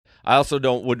I also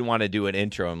wouldn't want to do an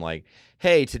intro. I'm like,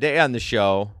 hey, today on the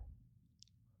show,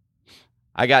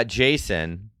 I got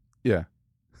Jason. Yeah.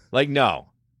 Like, no.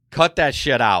 Cut that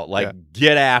shit out. Like,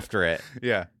 get after it.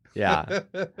 Yeah. Yeah.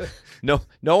 No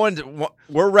one's...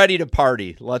 We're ready to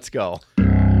party. Let's go.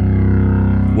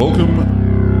 Welcome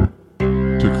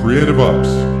to Creative Ops,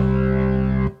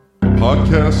 a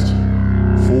podcast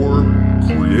for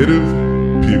creative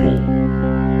people.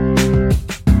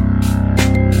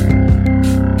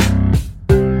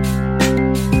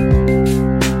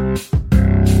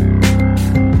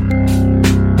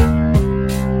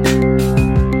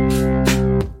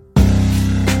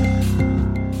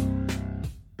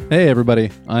 Hey,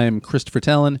 everybody. I'm Christopher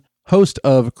Talon, host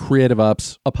of Creative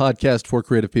Ops, a podcast for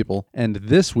creative people. And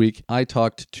this week, I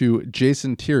talked to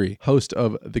Jason Tieri, host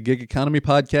of the Gig Economy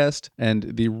podcast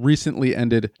and the recently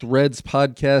ended Threads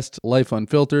podcast, Life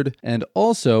Unfiltered, and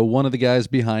also one of the guys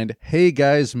behind Hey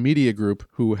Guys Media Group,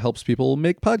 who helps people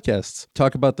make podcasts.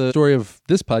 Talk about the story of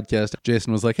this podcast.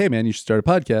 Jason was like, hey, man, you should start a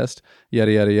podcast,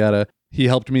 yada, yada, yada. He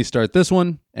helped me start this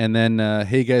one, and then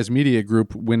Hey Guys Media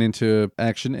Group went into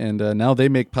action, and now they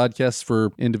make podcasts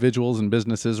for individuals and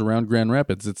businesses around Grand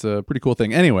Rapids. It's a pretty cool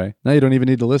thing. Anyway, now you don't even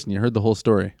need to listen. You heard the whole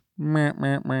story.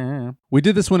 We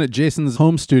did this one at Jason's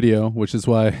home studio, which is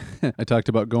why I talked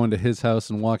about going to his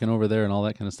house and walking over there and all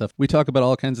that kind of stuff. We talk about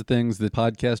all kinds of things that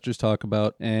podcasters talk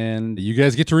about, and you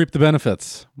guys get to reap the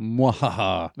benefits.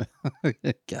 Mwahaha.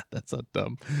 God, that's so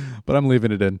dumb. But I'm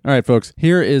leaving it in. All right, folks.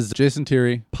 Here is Jason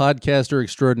Tieri, podcaster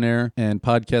extraordinaire and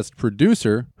podcast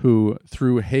producer, who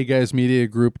through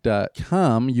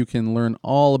HeyGuysMediaGroup.com you can learn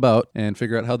all about and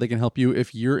figure out how they can help you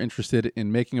if you're interested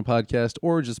in making a podcast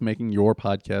or just making your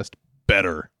podcast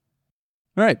better.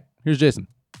 All right, here's Jason.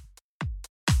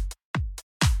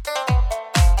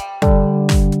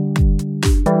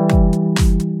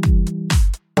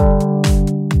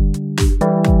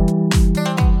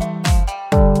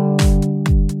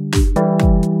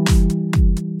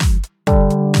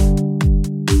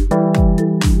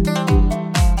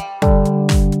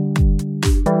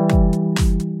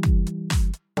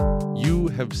 You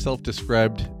have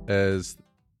self-described as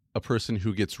a person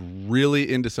who gets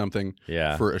really into something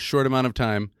for a short amount of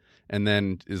time and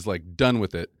then is like done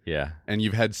with it. Yeah. And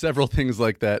you've had several things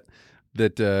like that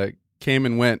came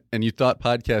and went, and you thought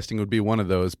podcasting would be one of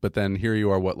those, but then here you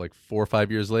are, what, like 4 or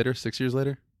 5 years later, 6 years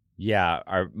later? Yeah.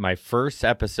 My first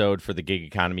episode for the Gig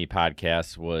Economy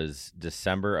podcast was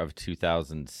December of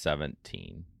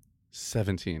 2017.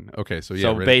 17. Okay, so yeah.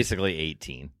 So basically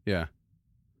 18. Yeah.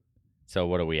 So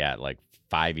what are we at, like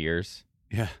 5 years?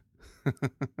 Yeah.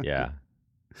 Yeah.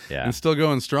 Yeah. And still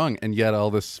going strong, and yet all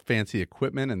this fancy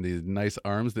equipment and these nice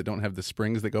arms that don't have the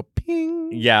springs that go ping.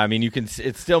 Yeah, I mean,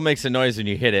 it still makes a noise when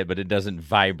you hit it, but it doesn't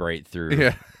vibrate through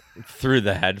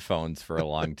the headphones for a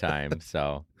long time.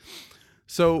 So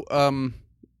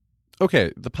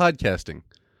okay, the podcasting.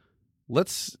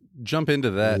 Let's jump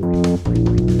into that.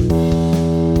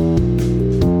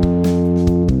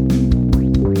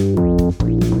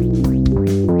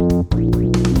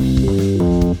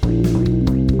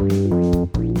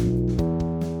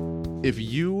 If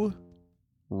you,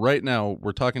 right now,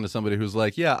 we're talking to somebody who's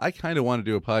like, yeah, I kind of want to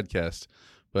do a podcast,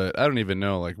 but I don't even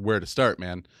know like where to start,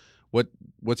 man.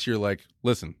 What's your like,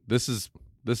 listen, this is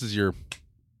your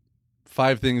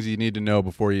 5 things you need to know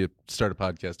before you start a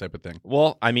podcast type of thing.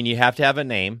 Well, I mean, you have to have a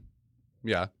name.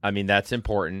 Yeah. I mean, that's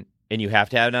important. And you have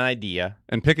to have an idea.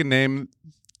 And pick a name.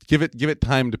 Give it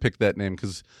time to pick that name,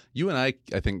 because you and I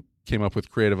think, came up with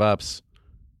Creative Ops.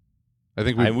 I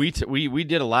think we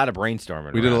did a lot of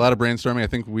brainstorming. We did a lot of brainstorming. I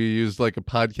think we used like a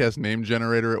podcast name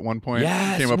generator at one point.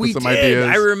 Yes, came up we with some did. ideas.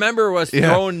 I remember us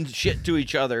throwing shit to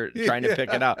each other trying to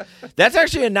pick it out. That's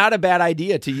actually not a bad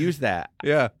idea to use that.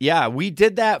 Yeah. Yeah, we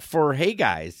did that for Hey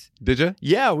Guys. Did you?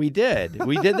 Yeah, we did.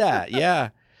 We did that.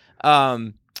 Yeah.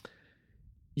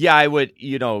 Yeah, I would,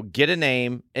 get a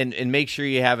name and make sure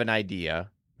you have an idea.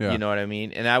 Yeah. You know what I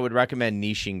mean? And I would recommend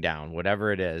niching down,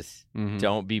 whatever it is. Mm-hmm.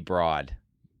 Don't be broad.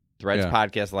 Threads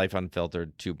podcast, Life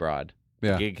Unfiltered, too broad.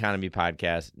 Yeah. Gig Economy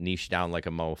podcast, niche down like a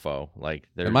mofo. Like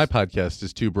and my podcast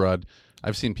is too broad.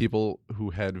 I've seen people who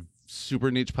had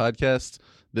super niche podcasts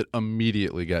that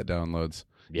immediately got downloads.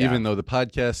 Yeah. Even though the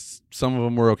podcasts, some of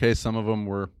them were okay, some of them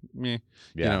were meh.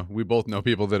 Yeah. We both know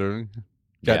people that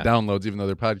got downloads even though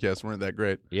their podcasts weren't that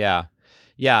great. Yeah.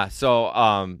 Yeah.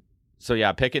 So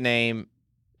pick a name,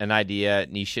 an idea,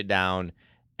 niche it down,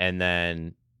 and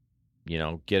then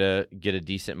get a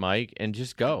decent mic and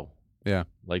just go. Yeah.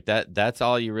 Like that's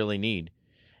all you really need.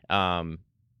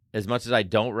 As much as I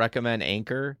don't recommend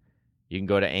Anchor, you can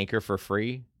go to Anchor for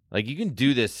free. Like you can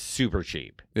do this super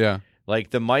cheap. Yeah. Like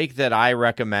the mic that I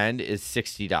recommend is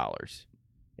 $60.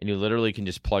 and you literally can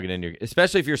just plug it in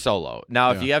especially if you're solo.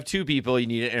 Now, if Yeah. you have two people, you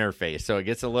need an interface, so it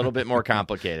gets a little bit more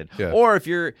complicated. Yeah. Or if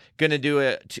you're going to do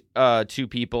it two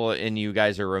people and you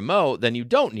guys are remote, then you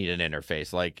don't need an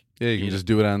interface. Like, Yeah, you can just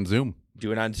do it on Zoom.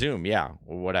 do it on Zoom, yeah,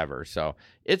 or whatever. So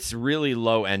it's really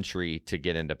low entry to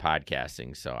get into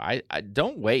podcasting. So I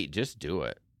don't wait, just do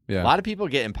it. Yeah. A lot of people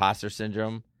get imposter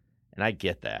syndrome, and I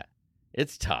get that.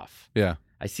 It's tough. Yeah.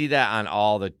 I see that on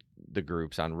all the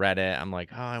groups on Reddit. I'm like,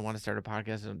 oh, I want to start a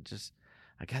podcast.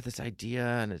 I got this idea,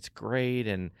 and it's great.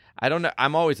 And I don't know.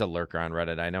 I'm always a lurker on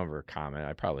Reddit. I never comment.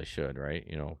 I probably should, right?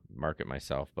 Market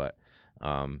myself. But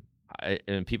and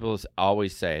people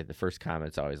always say, the first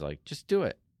comment's always like, just do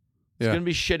it. It's Yeah. going to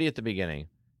be shitty at the beginning.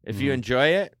 If you enjoy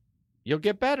it, you'll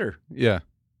get better. Yeah.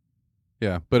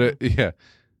 Yeah. But it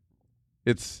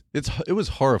was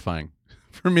horrifying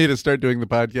for me to start doing the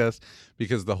podcast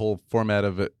because the whole format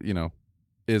of it,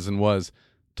 is and was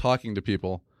talking to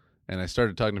people. And I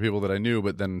started talking to people that I knew,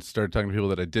 but then started talking to people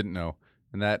that I didn't know.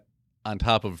 And that, on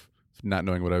top of not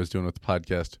knowing what I was doing with the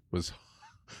podcast, was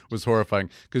horrifying.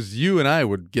 Because you and I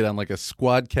would get on like a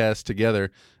squad cast together,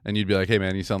 and you'd be like, "Hey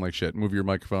man, you sound like shit. Move your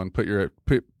microphone. Put your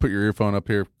earphone up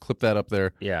here. Clip that up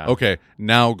there. Yeah. Okay,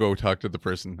 now go talk to the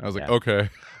person." I was like, Yeah. "Okay."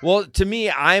 Well, to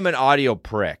me, I'm an audio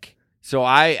prick. So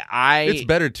It's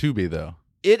better to be though,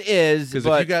 it is, because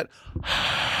but if you got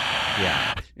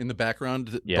yeah. in the background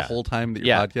the Yeah. whole time that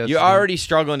your podcast, you're is already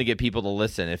struggling to get people to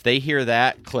listen. If they hear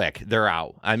that, click, they're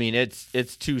out. I mean, it's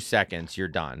 2 seconds, you're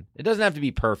done. It doesn't have to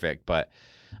be perfect, but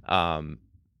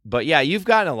yeah, you've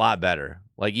gotten a lot better.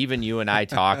 Like even you and I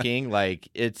talking, like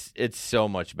it's so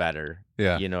much better.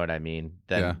 Yeah. You know what I mean?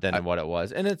 Than what it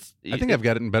was, and I think I've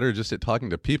gotten better just at talking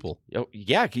to people.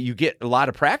 yeah, you get a lot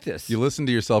of practice. You listen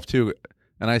to yourself too,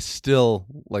 and I still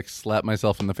like slap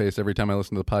myself in the face every time I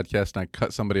listen to the podcast and I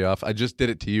cut somebody off. I just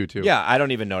did it to you too. Yeah, I don't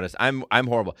even notice. I'm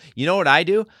horrible. You know what I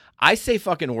do? I say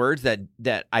fucking words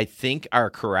that I think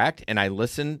are correct, and I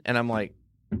listen, and I'm like,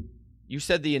 you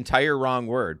said the entire wrong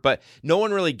word. But no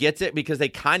one really gets it because they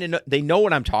kind of they know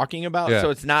what I'm talking about. Yeah.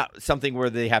 So it's not something where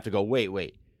they have to go, wait,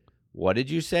 what did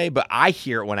you say? But I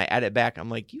hear it when I edit back. I'm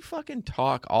like, you fucking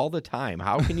talk all the time.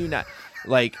 How can you not?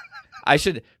 Like, I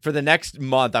should, for the next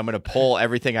month, I'm going to pull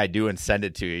everything I do and send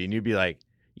it to you. And you'd be like,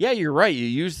 yeah, you're right. You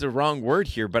used the wrong word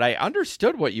here, but I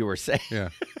understood what you were saying. Yeah.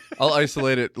 I'll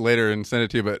isolate it later and send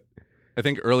it to you. But I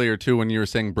think earlier too, when you were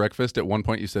saying breakfast, at one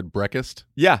point you said breakfast.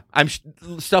 Yeah,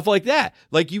 stuff like that.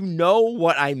 Like, you know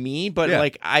what I mean, but Yeah.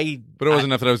 like But it wasn't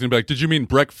enough that I was going to be like, did you mean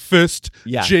breakfast,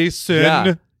 Yeah. Jason?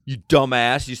 Yeah. You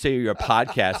dumbass. You say you're a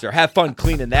podcaster. Have fun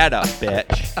cleaning that up,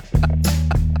 bitch.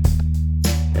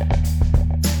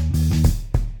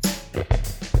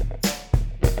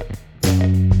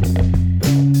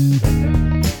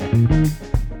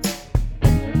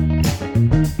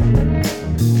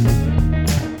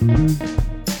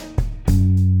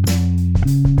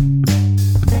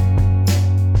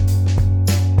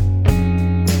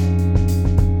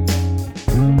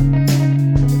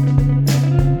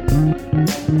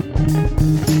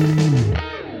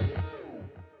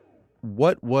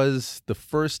 What was the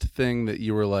first thing that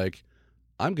you were like,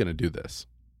 I'm going to do this?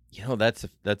 You know, that's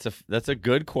a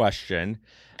good question.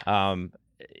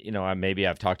 Maybe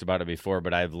I've talked about it before,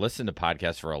 but I've listened to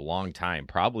podcasts for a long time,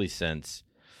 probably since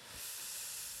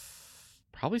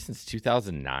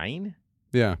 2009.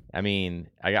 Yeah. I mean,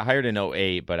 I got hired in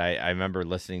 2008, but I remember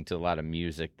listening to a lot of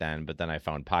music then, but then I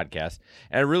found podcasts,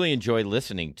 and I really enjoyed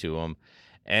listening to them.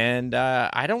 And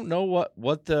I don't know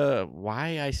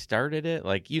why I started it.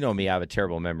 Like, you know me, I have a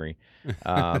terrible memory.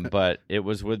 But it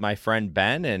was with my friend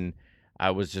Ben, and I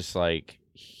was just like,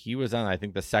 he was on, I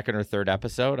think, the second or third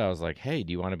episode. I was like, hey,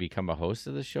 do you want to become a host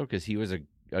of this show? Because he was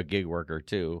a gig worker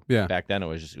too. Yeah. Back then it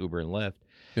was just Uber and Lyft.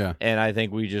 Yeah. And I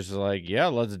think we just like, yeah,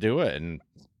 let's do it. And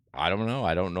I don't know.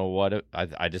 I don't know what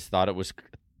I just thought it was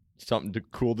something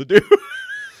cool to do.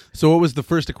 So what was the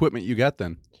first equipment you got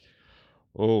then?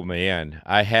 Oh, man.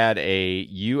 I had a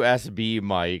USB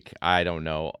mic. I don't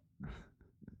know.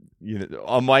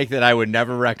 A mic that I would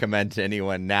never recommend to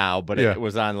anyone now, but Yeah. it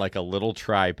was on like a little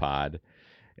tripod,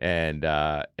 and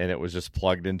it was just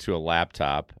plugged into a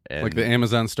laptop. And Like the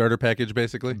Amazon starter package,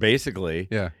 basically? basically.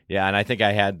 Yeah. Yeah, and I think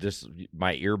I had just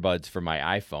my earbuds for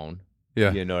my iPhone.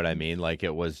 Yeah. You know what I mean? Like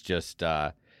it was just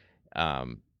that.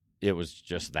 It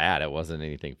wasn't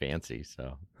anything fancy,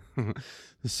 so.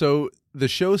 So the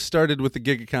show started with the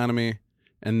gig economy,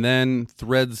 and then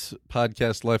Threads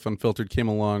podcast Life Unfiltered came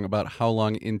along. About how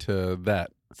long into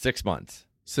that? 6 months.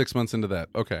 6 months into that.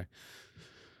 Okay.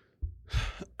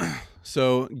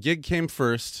 So gig came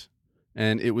first,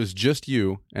 and it was just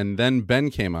you, and then Ben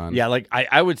came on. Yeah, like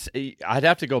I would say, I'd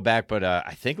have to go back, but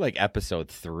I think like episode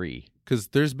 3. because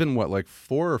there's been like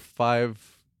 4 or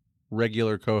 5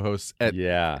 regular co-hosts at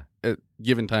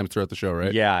given times throughout the show,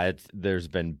 right? Yeah, there's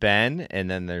been Ben, and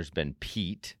then there's been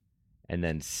Pete, and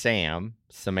then Sam,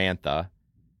 Samantha,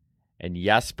 and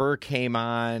Jesper came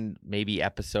on maybe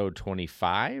episode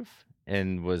 25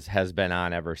 and has been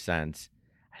on ever since.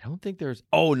 I don't think there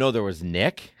was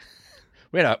Nick.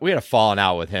 We had a falling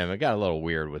out with him. It got a little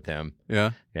weird with him.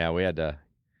 Yeah. Yeah, we had to.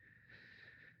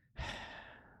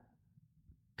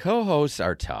 Co-hosts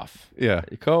are tough. Yeah.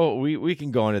 We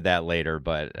can go into that later,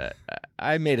 but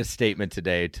I made a statement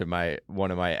today to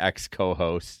one of my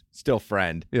ex-co-hosts, still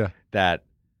friend, that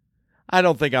I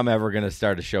don't think I'm ever going to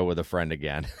start a show with a friend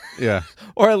again. Yeah.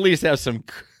 Or at least have some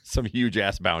huge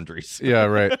ass boundaries. Yeah,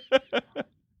 right.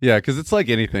 Yeah, because it's like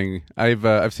anything.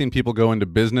 I've seen people go into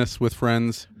business with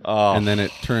friends, and then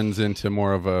it turns into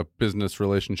more of a business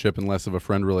relationship and less of a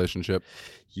friend relationship.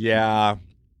 Yeah.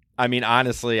 I mean,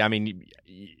 honestly,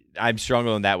 I'm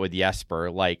struggling that with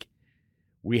Jesper. Like,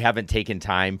 we haven't taken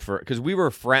time because we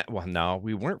were Well, no,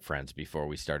 we weren't friends before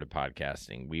we started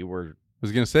podcasting. We were. I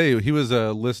was going to say, he was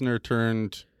a listener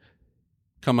turned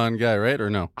come on guy, right? Or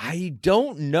no? I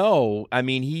don't know. I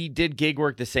mean, he did gig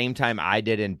work the same time I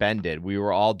did and Ben did. We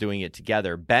were all doing it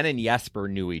together. Ben and Jesper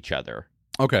knew each other.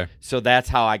 Okay. So that's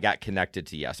how I got connected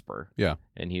to Jesper. Yeah.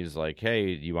 And he was like, hey,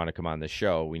 you want to come on the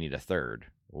show? We need a third,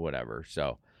 whatever.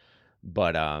 So,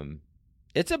 but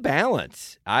it's a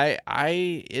balance.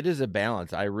 It is a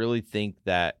balance. I really think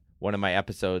that one of my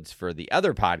episodes for the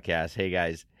other podcast, Hey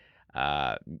Guys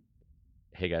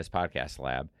Podcast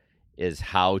Lab, is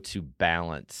how to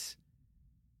balance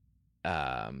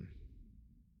a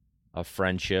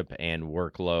friendship and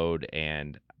workload,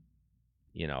 and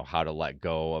how to let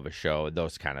go of a show,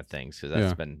 those kind of things, because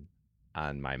that's been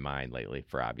on my mind lately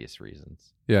for obvious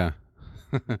reasons. Yeah.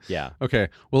 Yeah. Okay.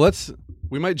 Well,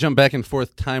 we might jump back and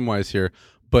forth time-wise here,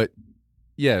 but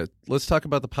yeah, let's talk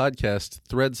about the podcast.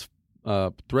 Threads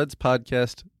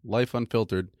podcast, Life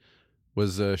Unfiltered,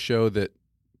 was a show that,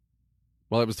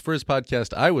 well, it was the first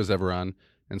podcast I was ever on,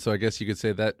 and so I guess you could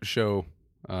say that show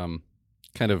kind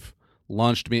of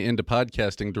launched me into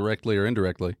podcasting directly or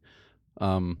indirectly.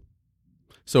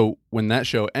 So when that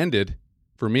show ended,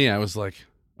 for me, I was like,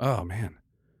 oh, man.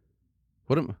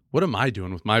 What am I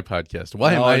doing with my podcast?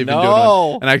 Why am I even doing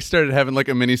it? And I started having like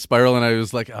a mini spiral, and I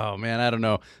was like, oh man, I don't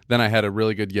know. Then I had a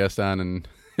really good guest on, and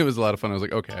it was a lot of fun. I was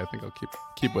like, okay, I think I'll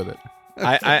keep with it.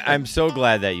 I'm so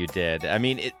glad that you did. I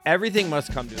mean, everything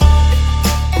must come to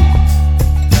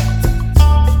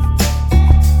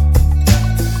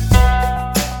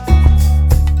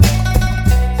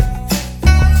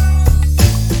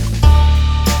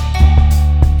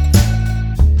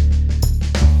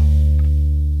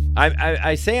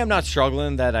I say I'm not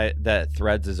struggling that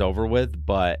Threads is over with,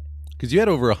 but because you had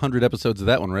over 100 episodes of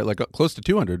that one, right? Like close to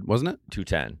 200, wasn't it?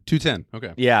 210. 210.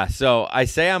 Okay. Yeah. So I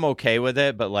say I'm okay with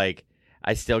it, but like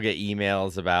I still get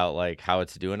emails about like how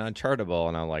it's doing on Chartable,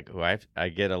 and I'm like, oh, I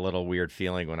get a little weird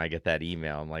feeling when I get that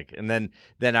email. I'm like, and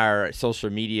then our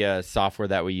social media software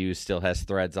that we use still has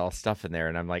Threads all stuff in there,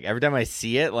 and I'm like, every time I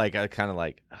see it, like I kind of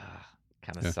like,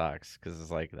 kind of sucks because it's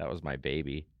like that was my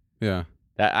baby. Yeah.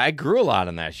 I grew a lot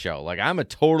on that show. Like, I'm a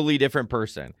totally different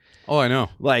person. Oh, I know.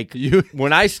 Like,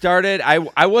 when I started,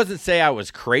 I wasn't say I was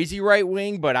crazy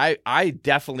right-wing, but I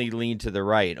definitely leaned to the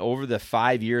right. Over the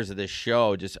 5 years of this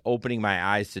show, just opening my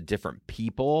eyes to different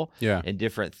people and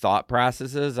different thought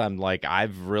processes, I'm like,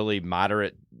 I've really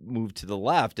moderate moved to the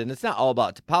left. And it's not all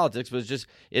about politics, but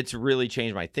it's really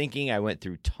changed my thinking. I went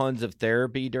through tons of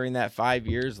therapy during that 5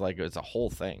 years. Like, it was a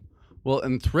whole thing. Well,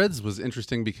 and Threads was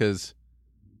interesting because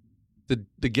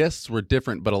the guests were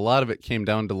different, but a lot of it came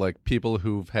down to like people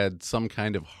who've had some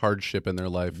kind of hardship in their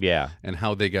life, and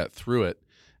how they got through it.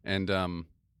 And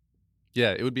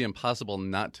it would be impossible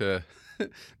not to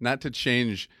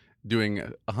change doing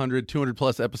 100, 200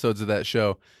 plus episodes of that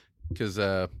show, because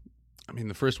the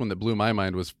first one that blew my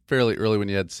mind was fairly early when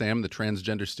you had Sam, the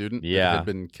transgender student, that had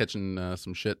been catching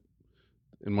some shit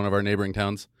in one of our neighboring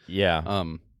towns.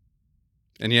 You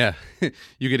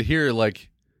could hear like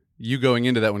you going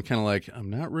into that one kind of like,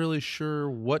 I'm not really sure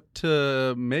what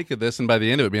to make of this. And by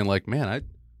the end of it being like, man,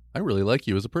 I really like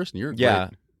you as a person. You're great.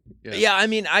 Yeah, I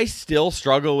mean, I still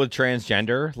struggle with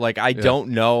transgender. Like, I don't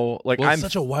know. Like, it's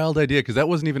such a wild idea because that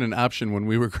wasn't even an option when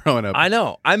we were growing up. I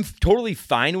know. I'm totally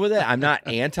fine with it. I'm not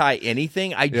anti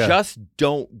anything. I just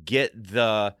don't get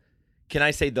the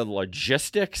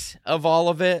logistics of all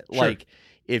of it. Sure. Like,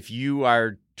 if you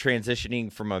are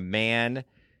transitioning from a man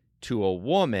to a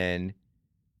woman,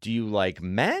 do you like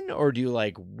men or do you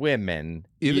like women?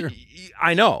 Either.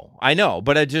 I know,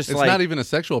 but it's not even a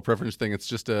sexual preference thing. It's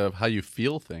just a how you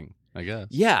feel thing. I guess.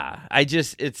 Yeah,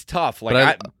 it's tough. Like,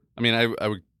 But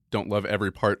I don't love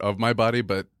every part of my body,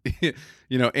 but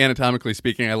anatomically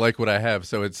speaking, I like what I have.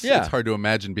 So it's hard to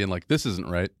imagine being like, this isn't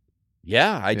right.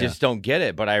 I just don't get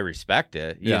it, but I respect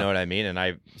it. You know what I mean? And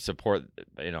I support,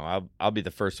 I'll be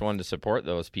the first one to support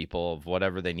those people of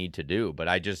whatever they need to do, but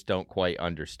I just don't quite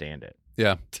understand it.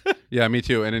 Yeah. Yeah, me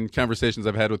too. And in conversations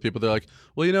I've had with people, they're like,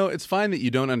 well, it's fine that you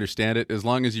don't understand it as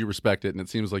long as you respect it. And it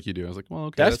seems like you do. I was like, well,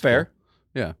 okay. That's fair. Cool.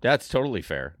 Yeah. That's totally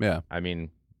fair. Yeah. I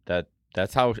mean,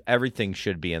 that's how everything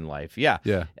should be in life. Yeah.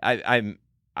 Yeah. I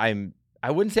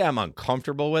wouldn't say I'm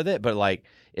uncomfortable with it, but like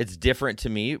it's different to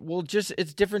me. Well,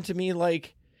 it's different to me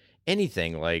like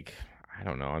anything. Like, I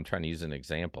don't know. I'm trying to use an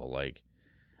example. Like,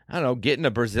 I don't know, getting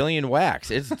a Brazilian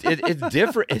wax. It's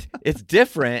different. It's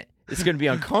different. It's going to be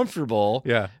uncomfortable.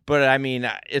 Yeah. But I mean,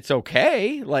 it's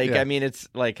okay. Like, Yeah. I mean, it's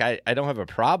like I don't have a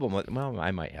problem with. Well,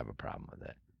 I might have a problem with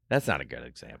it. That's not a good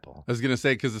example. I was gonna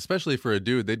say, because especially for a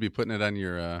dude, they'd be putting it on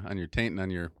your taint and on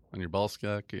your ball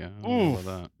sack. Yeah, I don't know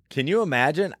about that. Can you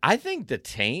imagine? I think the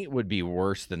taint would be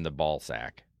worse than the ball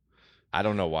sack. I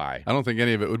don't know why. I don't think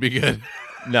any of it would be good.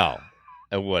 No,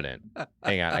 it wouldn't.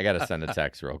 Hang on, I got to send a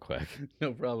text real quick.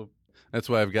 No problem. That's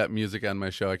why I've got music on my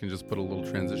show. I can just put a little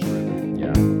transition right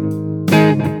there. Yeah.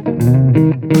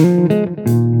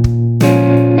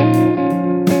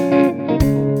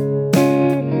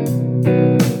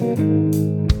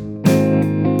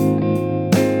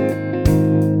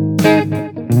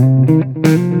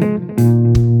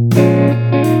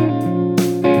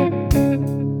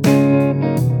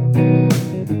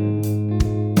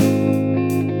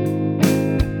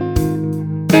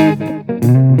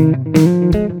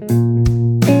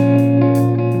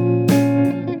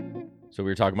 So we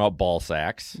were talking about ball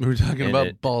sacks. We were talking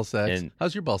about ball sacks.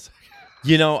 How's your ball sack?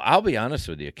 I'll be honest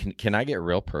with you. Can I get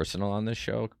real personal on this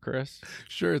show, Chris?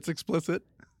 Sure, it's explicit.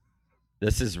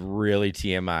 This is really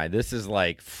TMI. This is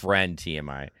like friend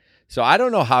TMI. So I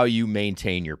don't know how you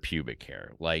maintain your pubic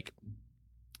hair. Like,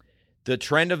 the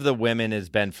trend of the women has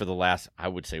been for the last, I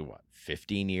would say,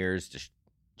 15 years to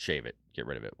shave it, get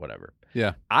rid of it, whatever.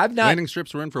 Yeah. I've not. Landing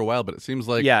strips were in for a while, but it seems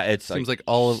like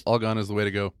all gone is the way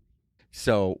to go.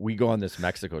 So we go on this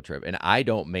Mexico trip, and I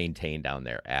don't maintain down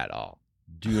there at all.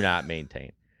 Do not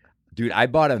maintain. Dude, I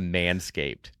bought a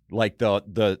Manscaped, like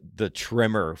the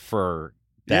trimmer for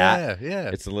that. Yeah.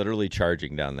 It's literally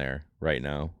charging down there right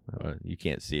now. You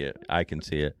can't see it. I can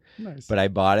see it. Nice. But I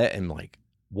bought it, and like,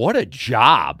 what a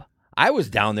job. I was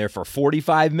down there for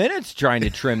 45 minutes trying to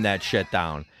trim that shit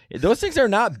down. Those things are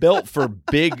not built for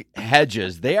big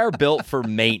hedges. They are built for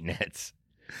maintenance.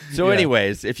 So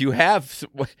anyways, if you have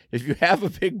a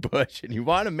big bush and you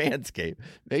want a Manscaped,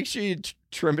 make sure you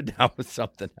trim it down with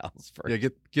something else first. Yeah,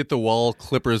 get the wall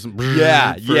clippers.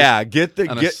 Get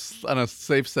on a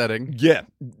safe setting.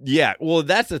 Yeah. Well,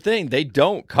 that's the thing. They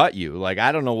don't cut you. Like,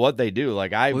 I don't know what they do.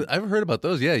 Like, I've heard about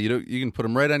those. Yeah, you can put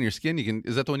them right on your skin.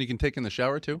 Is that the one you can take in the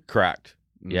shower too? Correct.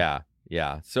 Yeah.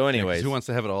 So anyways, who wants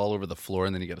to have it all over the floor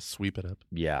and then you got to sweep it up?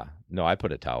 Yeah. No, I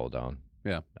put a towel down.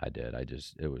 Yeah, I did.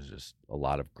 It was just a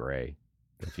lot of gray,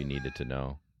 if you needed to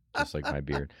know, just like my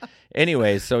beard.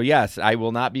 Anyways, so yes, I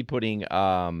will not be putting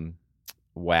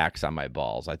wax on my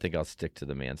balls. I think I'll stick to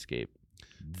the Manscaped.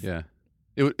 Yeah,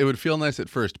 it would feel nice at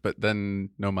first, but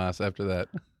then no mas after that.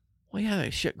 Well, yeah,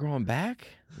 shit growing back.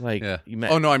 Like, yeah.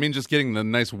 Oh no, I mean just getting the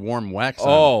nice warm wax on.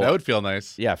 Oh, that would feel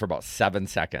nice. Yeah, for about 7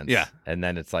 seconds. Yeah, and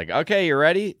then it's like, okay, you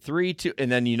ready? 3, 2,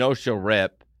 and then she'll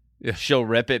rip. Yeah. She'll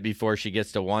rip it before she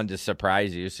gets to 1 to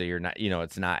surprise you, so you're not,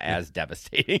 it's not as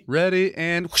devastating. Ready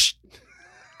and whoosh.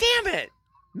 Damn it,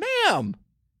 ma'am!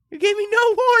 You gave me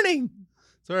no warning.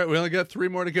 It's all right. We only got 3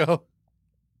 more to go.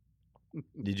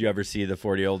 Did you ever see the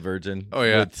 40-Year-Old Virgin? Oh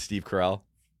yeah, with Steve Carell.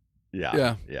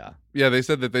 Yeah. They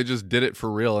said that they just did it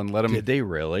for real and let him. Did they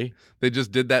really? They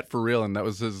just did that for real, and that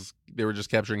was his. They were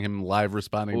just capturing him live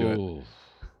responding to it.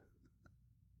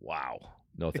 Wow.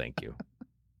 No, thank you.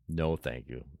 No, thank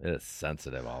you. It is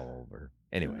sensitive all over.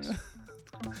 Anyways,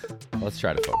 let's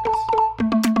try to focus.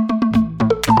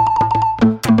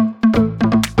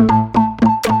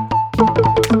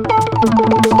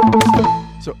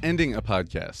 So, ending a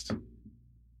podcast,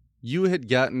 you had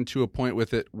gotten to a point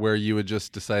with it where you had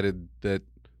just decided that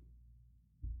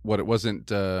it wasn't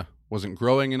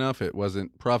growing enough, it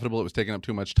wasn't profitable, it was taking up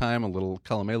too much time. A little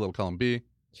column A, a little column B.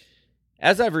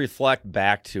 As I've reflected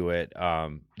back to it,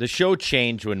 the show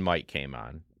changed when Mike came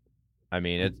on. I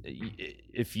mean,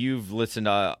 if you've listened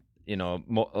to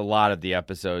a lot of the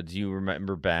episodes, you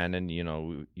remember Ben, and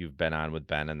you've been on with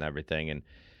Ben and everything.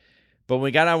 But when we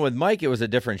got on with Mike, it was a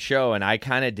different show, and I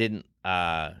kind of didn't.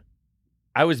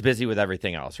 I was busy with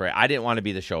everything else, right? I didn't want to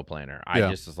be the show planner. I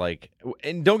Yeah. just was like,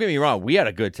 and don't get me wrong, we had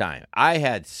a good time. I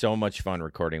had so much fun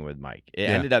recording with Mike. It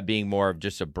ended up being more of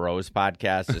just a bros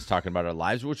podcast, just talking about our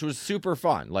lives, which was super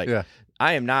fun. Like,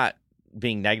 I am not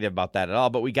being negative about that at all,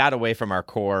 but we got away from our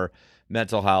core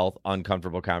mental health,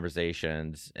 uncomfortable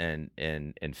conversations, and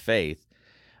faith.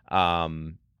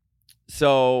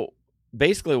 So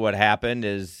basically what happened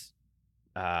is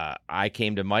I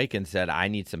came to Mike and said, I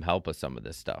need some help with some of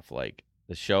this stuff. Like,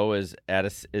 the show is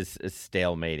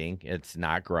stalemating. It's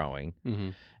not growing. Mm-hmm.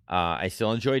 I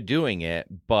still enjoy doing it,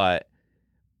 but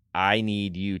I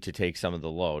need you to take some of the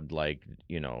load, like,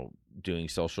 doing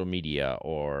social media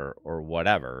or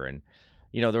whatever. And,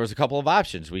 there was a couple of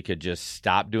options. We could just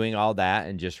stop doing all that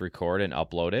and just record and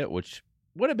upload it, which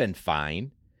would have been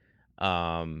fine.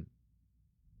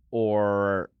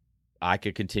 Or I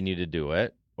could continue to do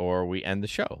it, or we end the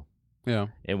show. Yeah.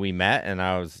 And we met, and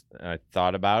I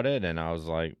thought about it, and I was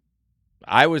like,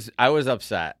 I was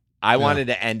upset. I wanted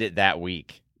to end it that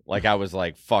week. Like, I was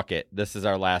like, fuck it. This is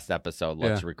our last episode.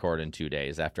 Let's record in 2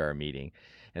 days after our meeting.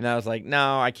 And I was like,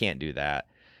 no, I can't do that.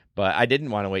 But I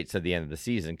didn't want to wait till the end of the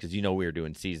season because, we were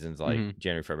doing seasons like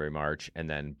January, February, March, and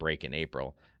then break in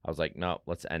April. I was like, no,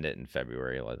 let's end it in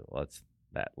February. Let's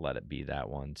let it be that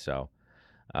one. So,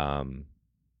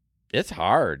 it's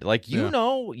hard. Like,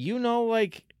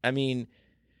 like, I mean,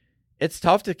 it's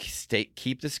tough to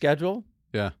keep the schedule.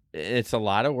 Yeah. It's a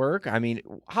lot of work. I mean,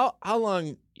 how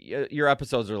long your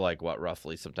episodes are like, what,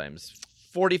 roughly sometimes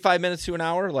 45 minutes to an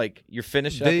hour? Like, your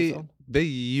finished episode? They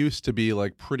used to be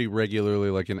like pretty regularly,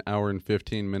 like an hour and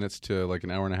 15 minutes to like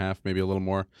an hour and a half, maybe a little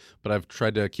more. But I've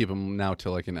tried to keep them now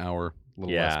to like an hour, a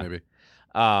little less maybe.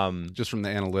 Just from the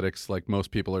analytics, like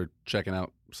most people are checking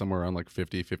out somewhere around like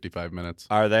 50, 55 minutes.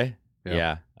 Are they?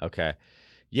 Yeah. Okay.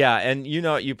 Yeah. And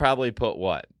you probably put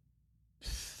what?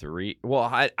 3. Well,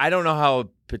 I don't know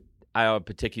how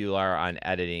particular you are on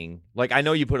editing. Like, I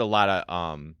know you put a lot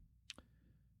of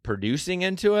producing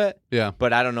into it. Yeah.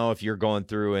 But I don't know if you're going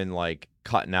through and like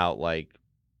cutting out like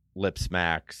lip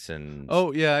smacks and.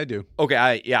 Oh yeah, I do. Okay.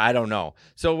 I don't know.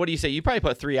 So what do you say? You probably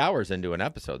put 3 hours into an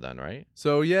episode then, right?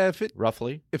 So yeah,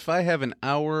 roughly, if I have an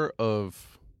hour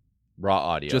of raw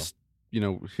audio, just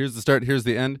here's the start, here's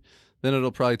the end, then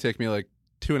it'll probably take me like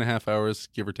 2.5 hours,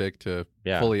 give or take, to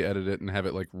fully edit it and have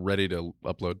it like ready to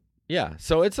upload. Yeah.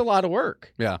 So it's a lot of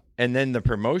work. Yeah. And then the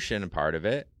promotion part of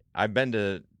it. I've been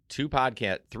to 3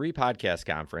 podcast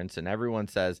conference, and everyone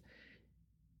says,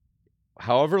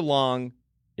 however long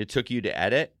it took you to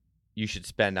edit, you should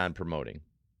spend on promoting.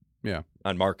 Yeah.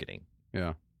 On marketing.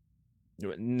 Yeah.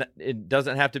 It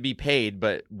doesn't have to be paid,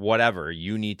 but whatever.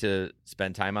 You need to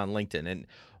spend time on LinkedIn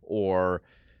or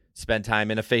spend time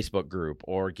in a Facebook group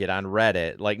or get on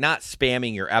Reddit. Like, not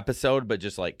spamming your episode, but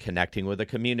just like connecting with a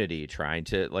community, trying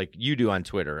to, like you do on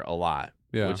Twitter a lot,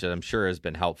 which I'm sure has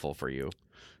been helpful for you.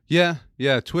 Yeah.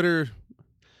 Twitter,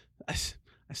 I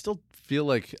still feel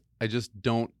like I just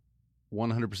don't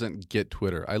 100% get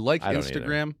Twitter. I like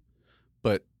Instagram,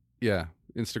 but yeah,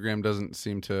 Instagram doesn't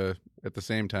seem to, at the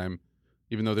same time,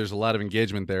 even though there's a lot of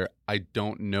engagement there, I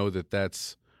don't know that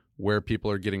that's where people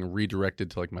are getting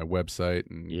redirected to like my website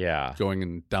and going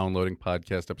and downloading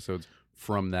podcast episodes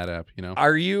from that app,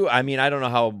 Are you, I mean, I don't know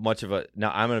how much of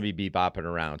no, I'm going to be bebopping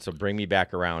around, so bring me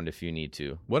back around if you need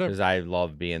to. Whatever. Because I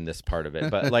love being this part of it.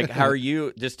 But like, how are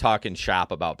you, just talking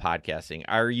shop about podcasting,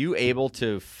 are you able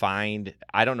to find,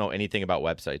 I don't know anything about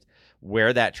websites,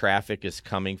 where that traffic is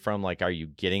coming from? Like, are you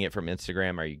getting it from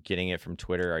Instagram? Are you getting it from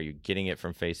Twitter? Are you getting it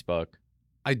from Facebook?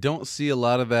 I don't see a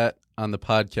lot of that on the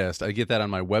podcast. I get that on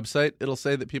my website. It'll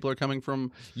say that people are coming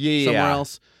from somewhere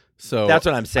else. So that's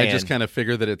what I'm saying. I just kind of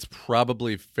figure that it's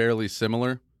probably fairly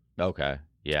similar. Okay.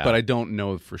 Yeah. But I don't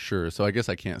know for sure. So I guess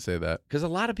I can't say that. Because a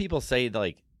lot of people say,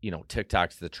 like,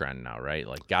 TikTok's the trend now, right?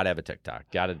 Like, gotta have a TikTok.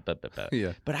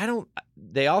 Yeah. But I don't,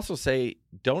 they also say,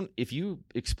 if you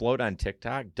explode on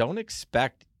TikTok, don't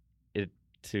expect it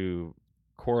to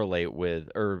correlate with,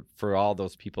 or for all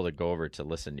those people to go over to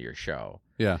listen to your show.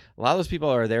 Yeah. A lot of those people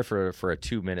are there for a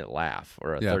 2-minute laugh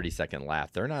or a 30-second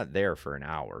laugh. They're not there for an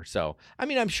hour. So, I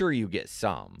mean, I'm sure you get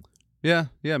some. Yeah,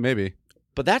 maybe.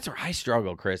 But that's where I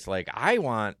struggle, Chris. Like, I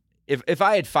want, if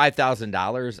I had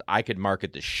 $5,000, I could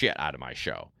market the shit out of my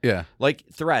show. Yeah. Like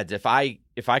Threads, if I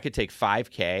could take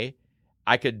 $5K,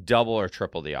 I could double or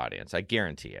triple the audience. I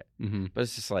guarantee it. Mm-hmm. But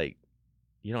it's just like,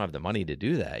 you don't have the money to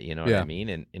do that. You know what I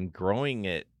mean? And growing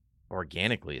it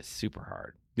organically is super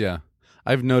hard. Yeah.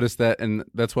 I've noticed that, and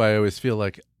that's why I always feel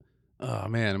like, oh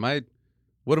man,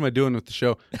 what am I doing with the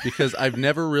show? Because I've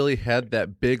never really had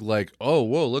that big, like, oh,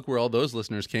 whoa, look where all those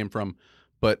listeners came from.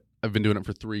 but I've been doing it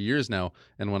for 3 years now.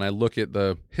 And when I look at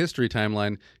the history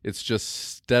timeline, it's just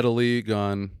steadily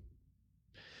gone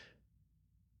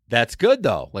That's good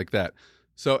though. like that.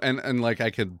 So, and like I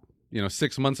could,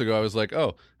 6 months ago, I was like,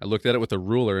 oh, I looked at it with a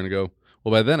ruler and I go,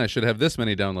 well, by then I should have this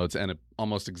many downloads, and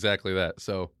almost exactly that.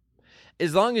 So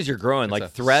As long as you're growing, it's like a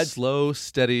Threads, slow,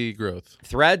 steady growth.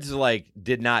 Threads like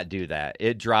did not do that.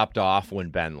 It dropped off when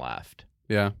Ben left.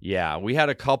 Yeah. Yeah, we had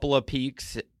a couple of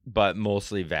peaks, but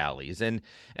mostly valleys, and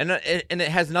it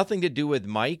has nothing to do with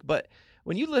Mike. But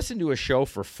when you listen to a show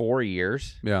for 4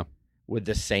 years, Yeah. with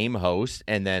the same host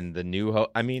and then the new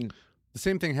host, I mean, The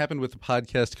same thing happened with a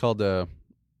podcast called,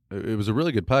 it was a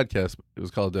really good podcast. It was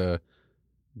called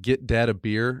Get Dad a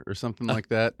Beer or something like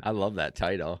that. I love that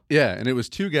title. Yeah, and it was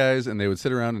two guys, and they would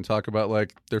sit around and talk about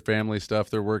like their family stuff,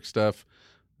 their work stuff,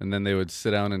 and then they would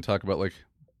sit down and talk about like,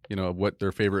 what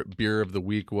their favorite beer of the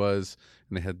week was,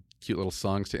 and they had cute little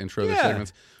songs to intro their Yeah.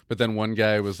 segments. But then one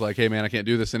guy was like, "Hey man, I can't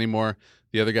do this anymore."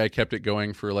 The other guy kept it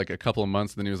going for like a couple of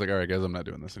months, and then he was like, "All right, guys, I'm not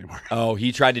doing this anymore." Oh,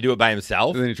 he tried to do it by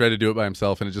himself? And then he tried to do it by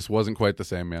himself, and it just wasn't quite the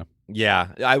same. Yeah. Yeah,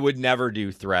 I would never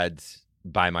do Threads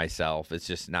by myself. It's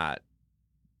just not,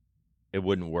 it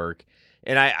wouldn't work.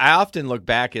 And I often look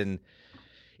back, and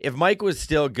if Mike was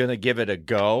still going to give it a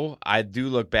go, I do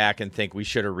look back and think we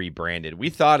should have rebranded. We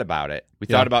thought about it. We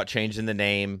Yeah. thought about changing the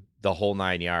name, the whole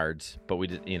 9 yards, but we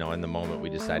did, in the moment we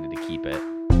decided to keep it.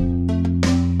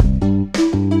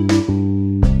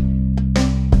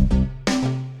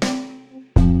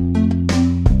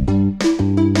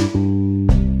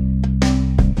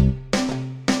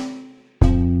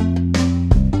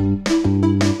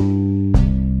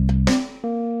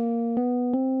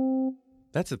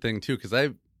 That's the thing too, because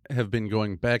I have been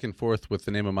going back and forth with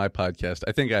the name of my podcast.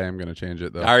 I think I am going to change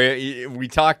it though.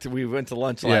 We went to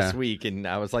lunch last week, and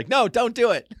I was like, no, don't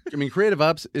do it. I mean, Creative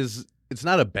Ops it's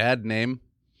not a bad name,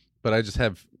 but I just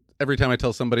have, every time I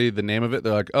tell somebody the name of it,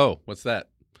 they're like, "Oh, what's that?"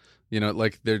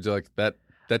 Like they're like that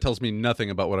tells me nothing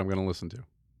about what I'm going to listen to.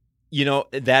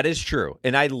 That is true.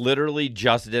 And I literally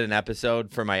just did an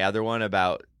episode for my other one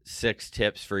about 6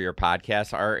 tips for your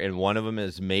podcast art, and one of them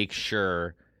is make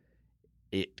sure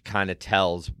it kind of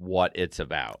tells what it's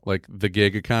about. Like the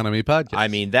Gig Economy podcast. I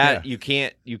mean, that you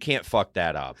can't fuck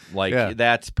that up. Like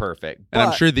that's perfect. And I'm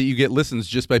But- sure that you get listens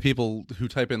just by people who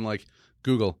type in like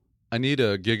Google, "I need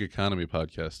a Gig Economy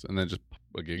podcast," and then just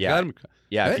a Gig Economy.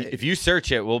 Yeah, Hey. if you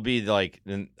search it, we'll be like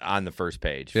on the first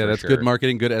page. Yeah, for that's sure. good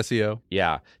marketing, good SEO.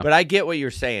 Yeah, but I get what you're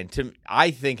saying.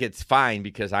 I think it's fine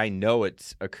because I know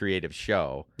it's a creative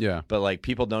show. Yeah. But like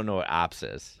people don't know what ops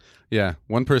is. Yeah.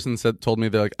 One person told me,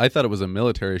 they're like, "I thought it was a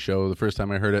military show the first time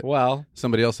I heard it." Well,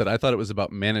 Somebody else said, "I thought it was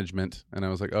about management," and I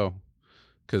was like, "Oh,"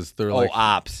 because they're like,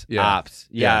 ops. Yeah. Ops.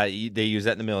 Yeah, they use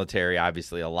that in the military,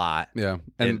 obviously, a lot. yeah.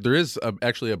 And there is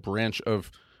actually a branch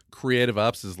of creative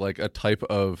ops, is like a type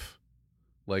of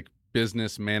like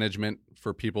business management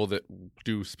for people that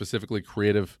do specifically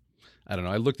creative. I don't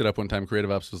know. I looked it up one time. Creative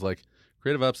ops was like,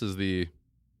 creative ops is the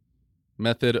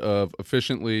method of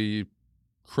efficiently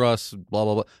cross blah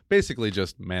blah blah, basically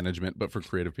just management, but for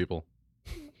creative people.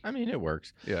 I mean, it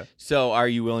works. Yeah. So, are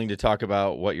you willing to talk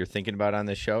about what you're thinking about on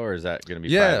this show, or is that going to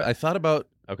be Yeah, private? I thought about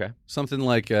Okay. something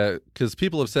like, because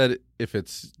people have said if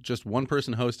it's just one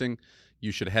person hosting,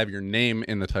 you should have your name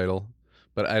in the title.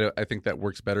 But I think that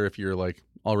works better if you're like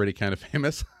already kind of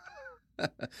famous.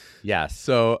 Yes.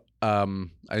 So I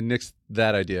nixed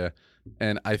that idea,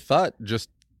 and I thought just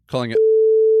calling it,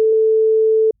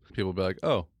 people would be like,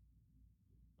 "Oh,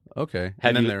 okay." Have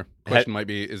And then you- their question might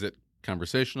be, is it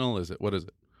conversational? What is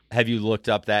it? Have you looked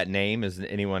up that name? Does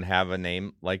anyone have a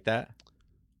name like that?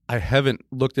 I haven't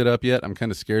looked it up yet. I'm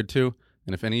kind of scared to.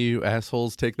 And if any of you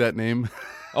assholes take that name,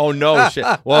 Oh, no shit.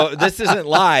 Well, this isn't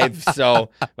live, so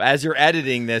as you're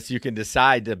editing this, you can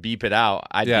decide to beep it out.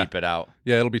 I'd Yeah. beep it out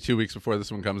yeah, it'll be 2 weeks before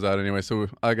this one comes out anyway. So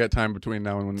I got time between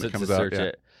now and when to it comes search out. Yeah.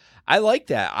 it. I like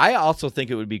that. I also think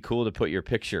it would be cool to put your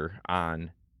picture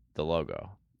on the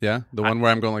logo. Yeah, the one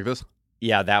where I'm going like this.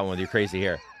 Yeah, that one with your crazy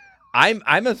hair. I'm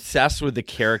obsessed with the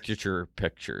caricature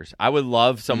pictures. I would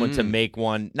love someone to make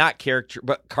one, not caricature,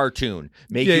 but cartoon.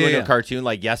 Make you into a cartoon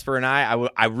like Jesper and I.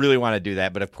 I really want to do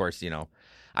that, but of course,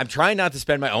 I'm trying not to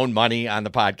spend my own money on the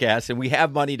podcast, and we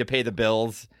have money to pay the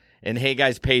bills. And Hey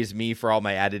Guys pays me for all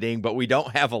my editing, but we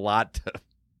don't have a lot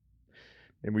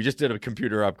And we just did a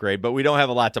computer upgrade, but we don't have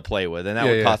a lot to play with, and that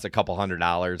would cost a couple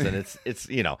 $100, and it's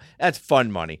that's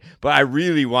fun money. But I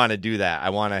really want to do that.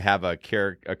 I want to have a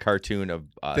cartoon of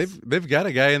us. They've got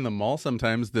a guy in the mall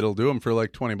sometimes that'll do them for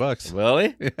like $20.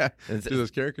 Really? Yeah, do those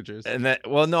caricatures. And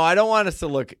no, I don't want us to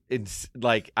look. It's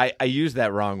like I use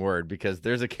that wrong word because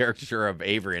there's a caricature of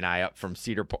Avery and I up from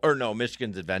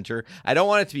Michigan's Adventure. I don't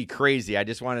want it to be crazy. I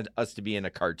just wanted us to be in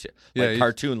a cartoon,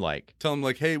 cartoon like. Tell them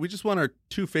like, hey, we just want our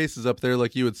two faces up there,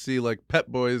 like you would see like Pep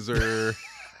Boys or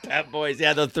Pep Boys.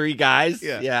 Yeah, the three guys.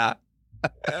 Yeah.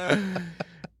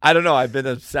 I don't know. I've been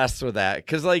obsessed with that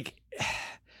because like.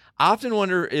 I often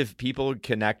wonder if people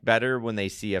connect better when they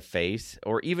see a face,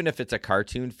 or even if it's a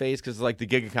cartoon face, because like the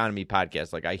Gig Economy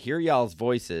podcast, like I hear y'all's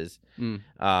voices, but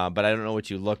I don't know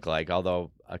what you look like. Although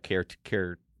a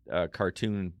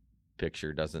cartoon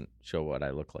picture doesn't show what I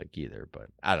look like either. But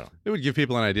I don't know. It would give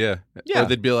people an idea. Yeah, or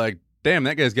they'd be like, "Damn,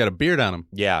 that guy's got a beard on him."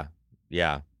 Yeah.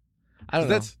 I don't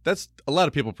know. That's a lot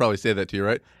of people probably say that to you,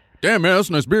 right? Damn, man, that's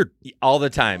a nice beard. All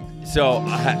the time. So.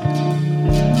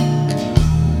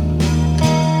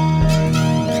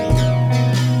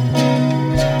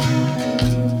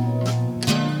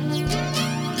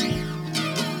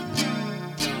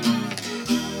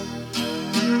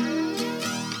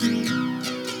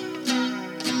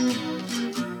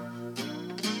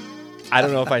 I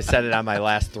don't know if I said it on my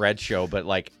last Thread show, but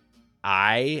like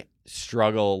I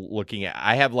struggle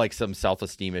I have like some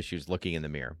self-esteem issues looking in the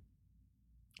mirror.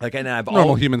 Like, and I've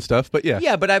normal human stuff, but yeah.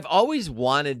 Yeah, but I've always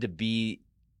wanted to be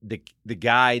the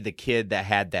kid that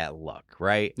had that look,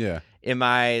 right? Yeah. Am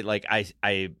I like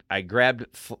I grabbed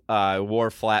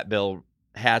wore flat bill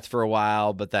hats for a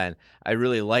while, but then I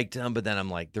really liked them, but then I'm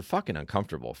like, they're fucking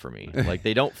uncomfortable for me. Like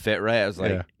they don't fit right. I was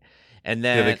like, and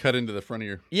then they cut into the front of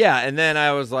your. Yeah, and then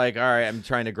I was like, all right, I'm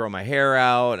trying to grow my hair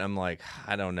out. I'm like,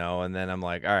 I don't know, and then I'm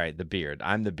like, all right, the beard.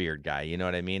 I'm the beard guy. You know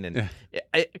what I mean? And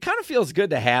it kind of feels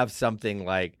good to have something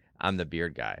like I'm the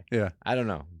beard guy. Yeah. I don't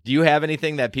know. Do you have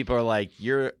anything that people are like,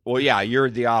 you're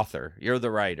the author, you're the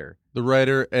writer. The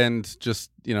writer, and just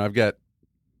I've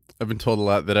been told a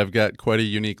lot that I've got quite a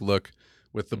unique look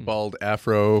with the bald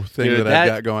afro thing. Dude, that I've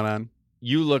got going on.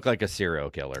 You look like a serial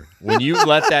killer. When you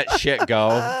let that shit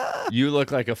go, you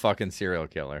look like a fucking serial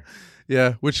killer.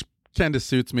 Yeah, which kind of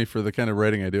suits me for the kind of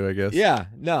writing I do, I guess. Yeah,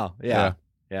 no, yeah.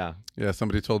 Yeah,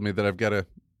 somebody told me that I've got to,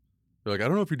 they're like, I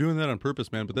don't know if you're doing that on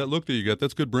purpose, man, but that look that you got,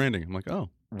 that's good branding. I'm like, oh.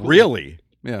 Cool. Really?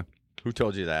 Yeah. Who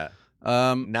told you that?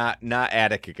 Not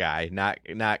Attica guy, not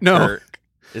no. Kirk.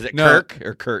 Is it Kirk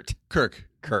or Kurt?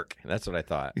 Kirk. That's what I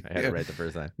thought. I had it right the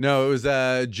first time. No, it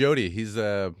was Jody. He's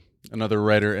another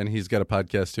writer, and he's got a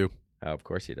podcast too. Oh, of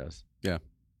course he does. Yeah.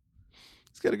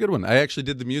 He's got a good one. I actually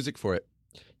did the music for it.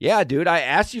 Yeah, dude. I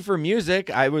asked you for music.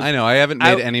 I know. I haven't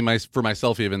made any for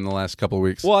myself even in the last couple of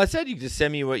weeks. Well, I said you just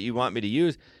send me what you want me to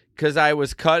use because I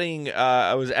was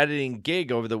I was editing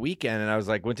Gig over the weekend, and I was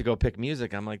like, went to go pick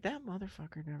music. I'm like, that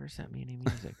motherfucker never sent me any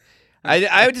music.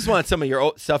 I just want some of your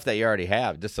old stuff that you already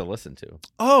have just to listen to.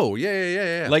 Oh,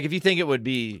 yeah. Like if you think it would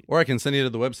be, or I can send you to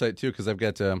the website too, because I've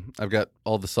got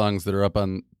all the songs that are up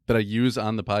on that I use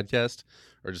on the podcast,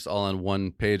 or just all on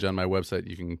one page on my website.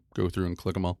 You can go through and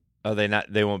click them all. Oh,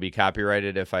 they won't be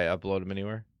copyrighted if I upload them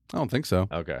anywhere? I don't think so.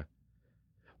 Okay.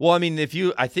 Well, I mean,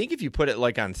 I think if you put it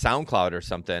like on SoundCloud or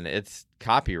something, it's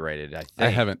copyrighted. I think. I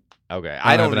haven't. Okay.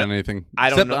 I don't have it on anything.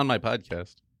 Except on my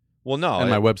podcast. Well, no. And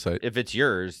my website. If it's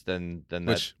yours, then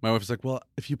Which my wife's like, well,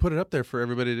 if you put it up there for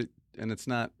everybody and it's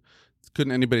not,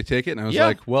 couldn't anybody take it? And I was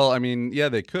like, well, I mean, yeah,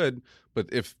 they could, but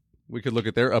if we could look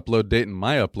at their upload date and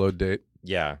my upload date.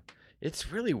 Yeah.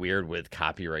 It's really weird with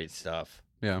copyright stuff.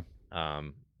 Yeah.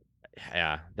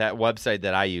 Yeah. That website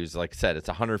that I use, like I said, it's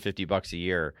 $150 a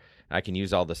year. I can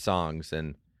use all the songs.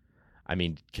 And I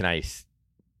mean, do I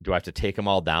have to take them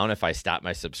all down if I stop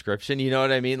my subscription? You know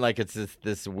what I mean? Like it's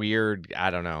this weird,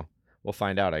 I don't know. We'll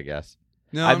find out, I guess.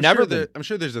 No, I'm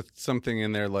sure there's something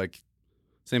in there, like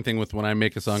same thing with when I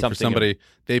make a song for somebody,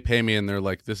 they pay me and they're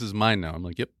like, this is mine now. I'm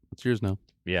like, yep, it's yours now.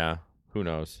 Yeah. Who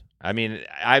knows? I mean,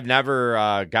 I've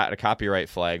never got a copyright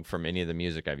flag from any of the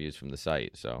music I've used from the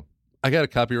site. So I got a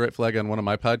copyright flag on one of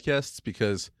my podcasts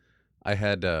because I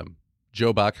had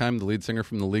Joe Bachheim, the lead singer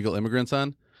from The Legal Immigrants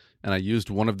on. And I used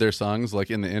one of their songs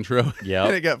like in the intro. Yeah.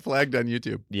 And it got flagged on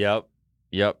YouTube. Yep.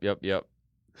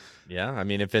 Yeah. I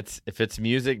mean, if it's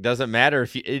music, doesn't matter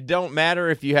it don't matter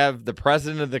if you have the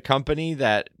president of the company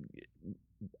that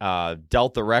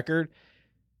dealt the record,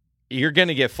 you're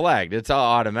gonna get flagged. It's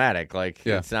all automatic. Like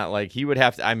It's not like he would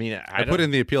have to. I mean, I put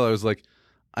in the appeal. I was like,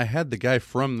 I had the guy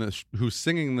from who's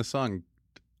singing the song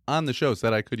on the show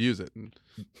said I could use it. And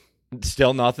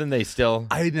still nothing.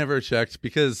 I never checked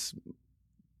because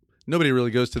nobody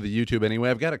really goes to the YouTube anyway.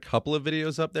 I've got a couple of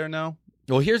videos up there now.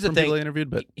 Well, here's the from thing. people I interviewed,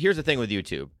 but Here's the thing with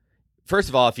YouTube. First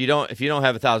of all, if you don't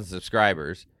have 1,000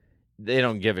 subscribers, they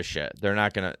don't give a shit. They're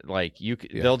not gonna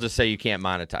They'll just say you can't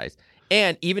monetize.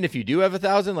 And even if you do have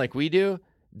 1,000, like we do,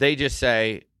 they just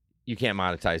say you can't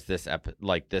monetize this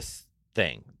this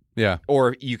thing. yeah,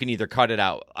 Or you can either cut it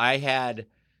out. I had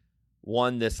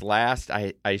one this last.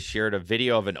 I shared a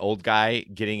video of an old guy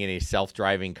getting in a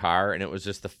self-driving car, and it was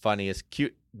just the funniest,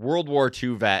 cute World War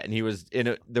II vet, and he was in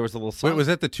it. There was a little song. wait, was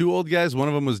that the two old guys? One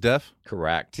of them was deaf.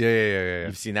 Correct. Yeah.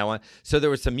 You've seen that one? So there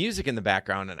was some music in the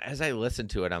background, and as I listened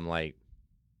to it, I'm like,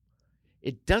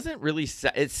 it doesn't really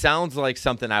it sounds like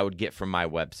something I would get from my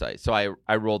website. So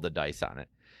I rolled the dice on it.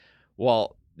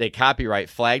 Well, they copyright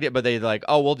flagged it, but they're like,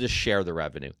 oh, we'll just share the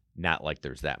revenue. Not like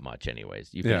there's that much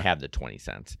anyways. You can have the 20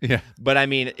 cents. Yeah. But, I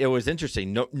mean, it was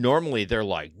interesting. Normally, they're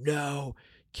like, no,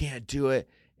 can't do it.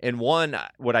 And one,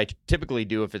 what I typically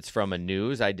do if it's from a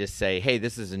news, I just say, hey,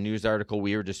 this is a news article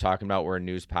we were just talking about. We're a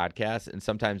news podcast. And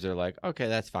sometimes they're like, okay,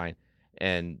 that's fine.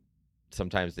 And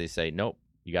sometimes they say, nope,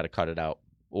 you got to cut it out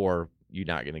or you're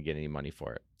not going to get any money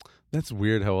for it. That's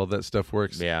weird how all that stuff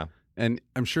works. Yeah. And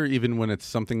I'm sure even when it's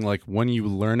something like when you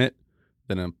learn it,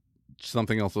 then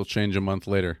something else will change a month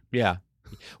later. Yeah.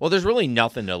 Well, there's really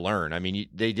nothing to learn. I mean,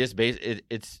 they just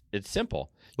it's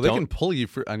simple. Well, they can pull you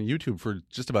on YouTube for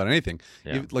just about anything.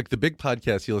 Yeah. Like the big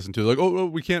podcasts you listen to, like, oh,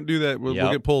 we can't do that. We'll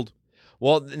get pulled.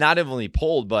 Well, not only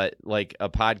pulled, but like a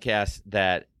podcast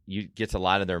that gets a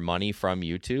lot of their money from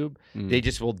YouTube, they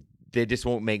just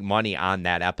won't make money on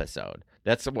that episode.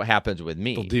 That's what happens with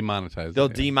me. They'll demonetize. They'll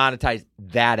demonetize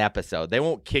that episode. They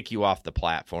won't kick you off the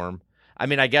platform. I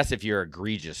mean, I guess if you're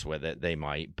egregious with it, they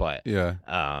might. But yeah,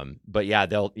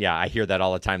 I hear that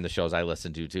all the time. The shows I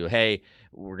listen to too. Hey,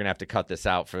 we're gonna have to cut this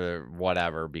out for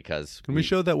whatever because can we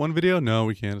show that one video? No,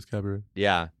 we can't. It's copyright.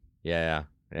 Yeah.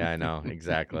 I know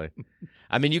exactly.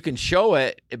 I mean, you can show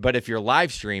it, but if you're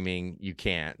live streaming, you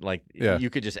can't. Like, you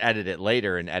could just edit it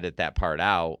later and edit that part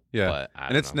out. Yeah,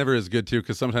 but it's never as good too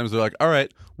because sometimes they're like, all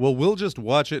right, well, we'll just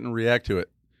watch it and react to it.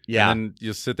 Yeah, and then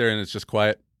you sit there and it's just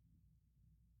quiet.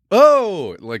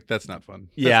 Oh, like that's not fun.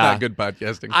 That's not good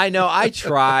podcasting. I know. I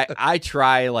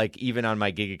try like even on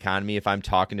my gig economy, if I'm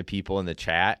talking to people in the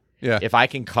chat, if I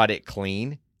can cut it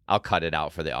clean, I'll cut it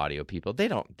out for the audio people. They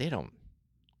don't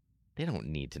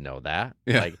need to know that.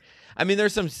 Yeah. Like, I mean,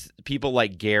 there's some people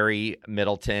like Gary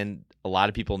Middleton. A lot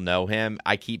of people know him.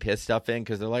 I keep his stuff in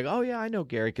because they're like, oh yeah, I know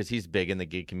Gary because he's big in the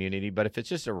gig community. But if it's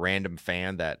just a random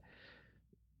fan that,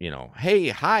 hey,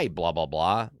 hi, blah, blah,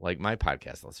 blah. Like my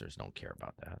podcast listeners don't care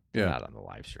about that. They're not on the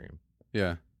live stream.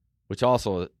 Yeah. Which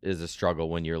also is a struggle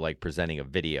when you're like presenting a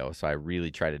video. So I really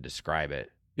try to describe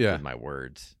it with my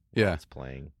words while it's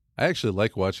playing. I actually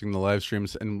like watching the live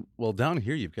streams. And well, down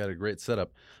here, you've got a great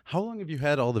setup. How long have you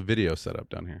had all the video set up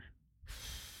down here?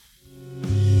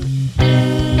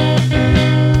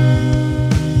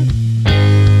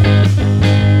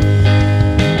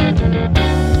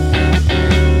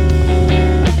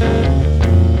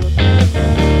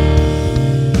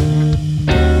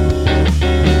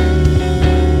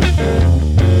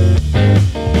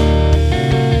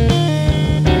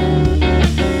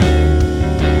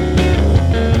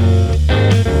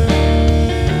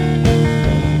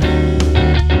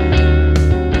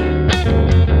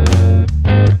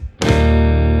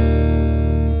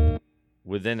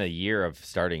 Within a year of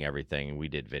starting everything, we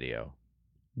did video.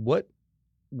 What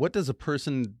does a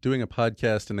person doing a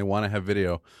podcast and they want to have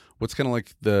video? What's kind of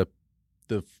like the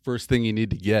first thing you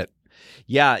need to get?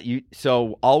 Yeah,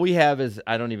 so all we have is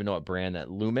I don't even know what brand that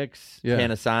Lumix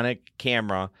Panasonic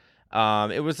camera.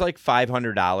 It was like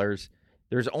 $500.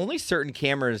 There's only certain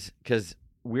cameras because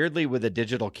weirdly with a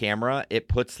digital camera, it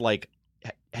puts like.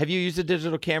 Have you used a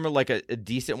digital camera, like a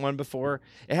decent one before?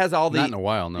 It has all the... Not in a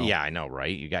while, no. Yeah, I know,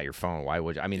 right? You got your phone. Why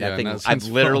would you? I mean, that thing, I've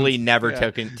literally never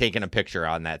taken a picture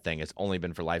on that thing. It's only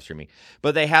been for live streaming.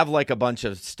 But they have like a bunch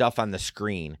of stuff on the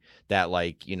screen that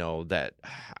like, that,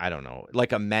 I don't know,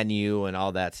 like a menu and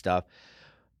all that stuff.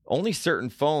 Only certain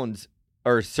phones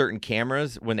or certain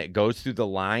cameras, when it goes through the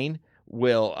line,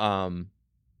 will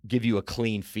give you a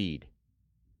clean feed.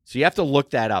 So you have to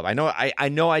look that up. I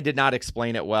know I did not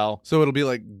explain it well. So it'll be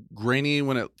like grainy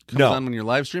when it comes on when you're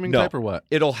live streaming type or what?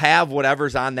 It'll have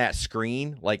whatever's on that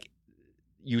screen, like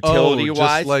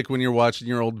utility-wise. Just like when you're watching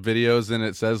your old videos and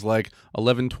it says like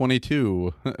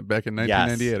 1122 back in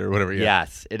 1998 or whatever. Yeah.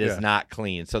 Yes, it is not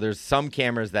clean. So there's some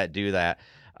cameras that do that.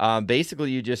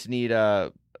 Basically, you just need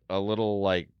a little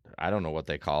like, I don't know what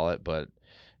they call it, but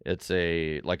it's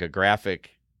like a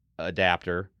graphic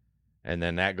adapter. And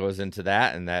then that goes into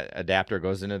that, and that adapter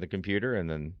goes into the computer, and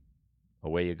then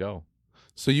away you go.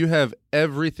 So you have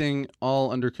everything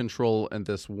all under control and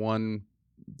this one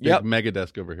big mega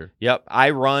desk over here. Yep. I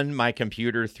run my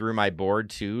computer through my board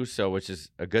too, which is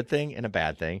a good thing and a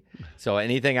bad thing. So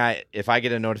if I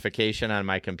get a notification on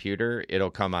my computer,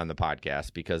 it'll come on the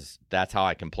podcast because that's how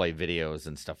I can play videos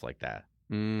and stuff like that.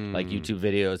 Like YouTube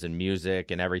videos and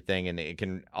music and everything, and it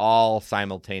can all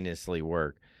simultaneously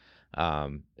work.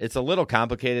 It's a little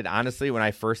complicated. Honestly, when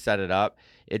I first set it up,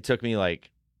 it took me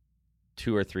like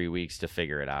 2 or 3 weeks to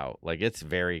figure it out. Like it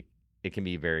can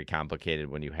be very complicated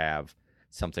when you have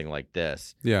something like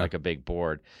this, like a big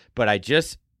board. But I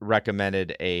just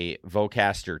recommended a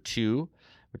Vocaster 2,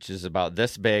 which is about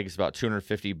this big. It's about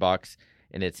 $250,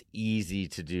 and it's easy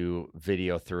to do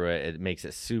video through it. It makes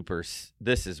it super.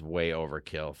 This is way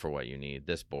overkill for what you need.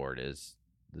 This board is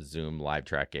the Zoom Live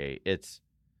Track 8. It's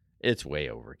way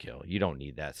overkill. You don't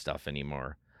need that stuff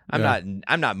anymore.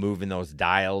 I'm not moving those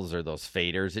dials or those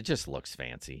faders. It just looks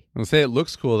fancy. I'll say it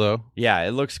looks cool though. Yeah,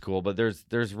 it looks cool, but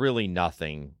there's really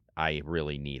nothing I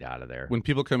really need out of there. When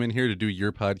people come in here to do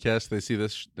your podcast, they see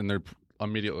this and they're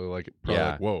immediately like,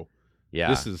 whoa. Yeah.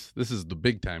 This is the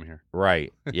big time here.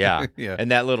 Right. Yeah. Yeah.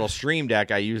 And that little Stream Deck,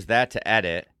 I use that to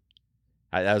edit.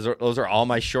 Those are all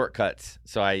my shortcuts.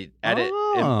 So I edit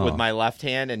with my left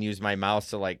hand and use my mouse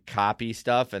to like copy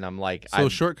stuff. And I'm like,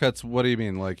 shortcuts. What do you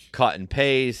mean? Like cut and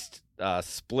paste,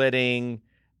 splitting,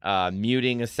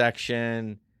 muting a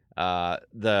section.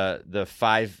 The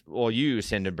 5. Well, you use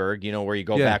Hindenburg. Where you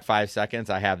go back 5 seconds.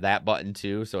 I have that button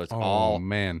too. So it's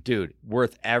dude,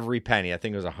 worth every penny. I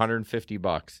think it was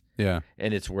 $150. Yeah,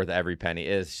 and it's worth every penny.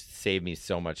 It has saved me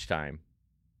so much time.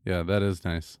 Yeah, that is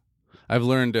nice. I've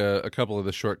learned a couple of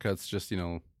the shortcuts, just,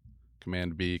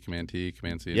 Command B, Command T,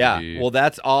 Command C. Yeah, D. well,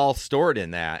 that's all stored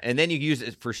in that. And then you use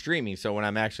it for streaming. So when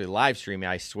I'm actually live streaming,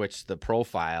 I switch the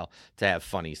profile to have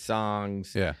funny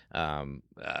songs. Yeah.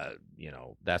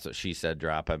 That's what she said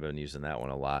drop. I've been using that one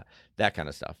a lot. That kind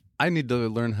of stuff. I need to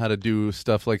learn how to do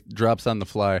stuff like drops on the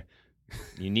fly.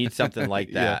 You need something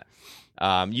like that.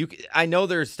 I know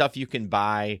there's stuff you can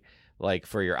buy like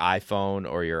for your iPhone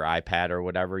or your iPad or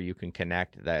whatever. You can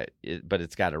connect but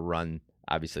it's got to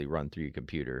obviously run through your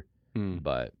computer.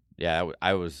 But yeah,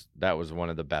 that was one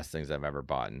of the best things I've ever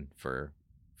bought for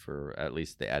at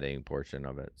least the editing portion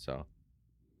of it. So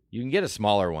you can get a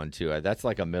smaller one too. That's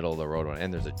like a middle of the road one,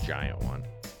 and there's a giant one.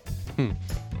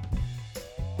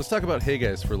 Let's talk about Hey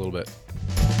Guys for a little bit.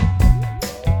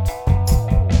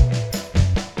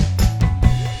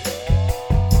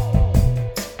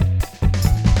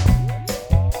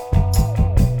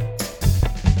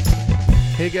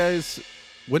 Hey Guys,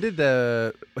 what did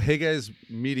the Hey Guys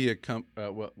Media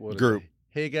what Group?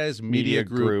 Hey Guys Media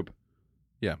Group.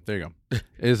 Yeah, there you go.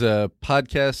 Is a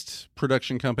podcast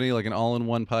production company, like an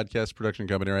all-in-one podcast production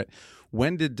company, right?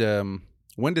 When did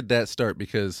that start?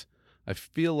 Because I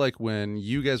feel like when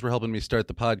you guys were helping me start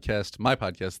the podcast,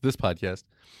 this podcast,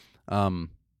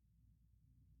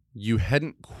 you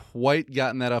hadn't quite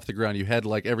gotten that off the ground. You had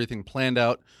like everything planned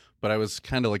out, but I was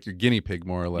kind of like your guinea pig,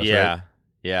 more or less. Yeah, right?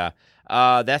 yeah.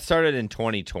 That started in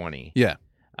 2020. Yeah.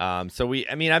 So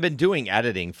I've been doing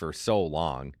editing for so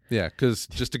long. Yeah, because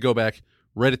just to go back,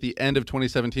 right at the end of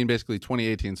 2017, basically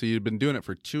 2018. So you'd been doing it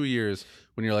for 2 years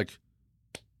when you're like,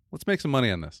 let's make some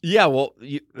money on this. Yeah, well,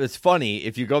 it's funny.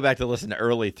 If you go back to listen to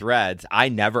early threads, I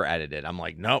never edited. I'm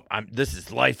like, nope, this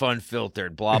is life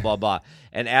unfiltered, blah, blah, blah.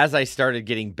 And as I started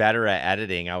getting better at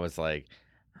editing, I was like,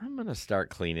 I'm going to start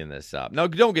cleaning this up. No,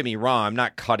 don't get me wrong. I'm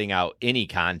not cutting out any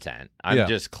content. I'm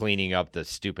just cleaning up the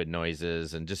stupid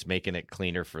noises and just making it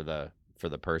cleaner for the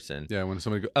person. Yeah, when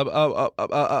somebody goes,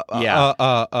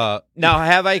 Now,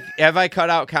 have I cut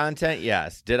out content?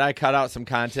 Yes. Did I cut out some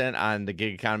content on the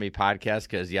Gig Economy podcast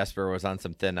because Jesper was on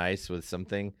some thin ice with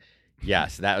something?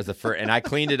 Yes, that was the first, and I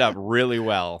cleaned it up really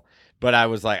well. But I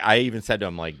was like, I even said to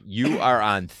him, like, you are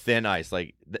on thin ice.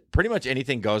 Like, pretty much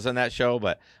anything goes on that show,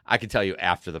 but I can tell you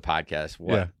after the podcast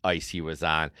what ice he was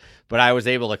on. But I was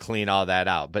able to clean all that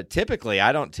out. But typically,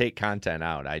 I don't take content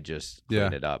out. I just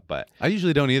clean it up. But I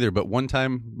usually don't either. But one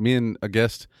time, me and a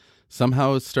guest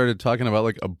somehow started talking about,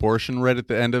 like, abortion right at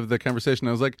the end of the conversation.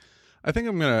 I was like, I think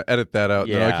I'm going to edit that out.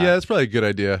 Yeah. They're like, yeah, that's probably a good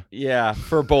idea. Yeah,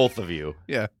 for both of you.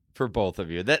 Yeah. For both of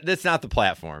you. That's not the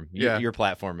platform. Your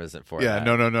platform isn't for that.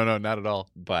 No, not at all.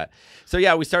 But so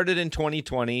yeah, we started in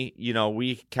 2020.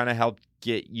 We kind of helped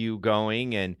get you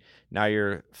going, and now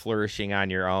you're flourishing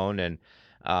on your own. And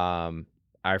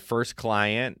our first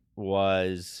client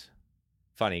was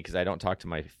funny because I don't talk to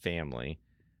my family,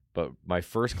 but my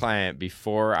first client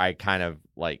before I kind of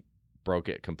like broke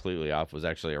it completely off was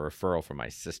actually a referral from my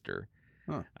sister.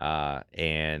 Huh.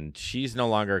 And she's no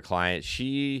longer a client.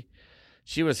 She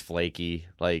was flaky.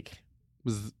 Like,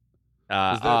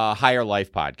 Higher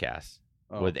Life podcast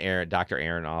Oh. with Dr.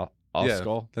 Aaron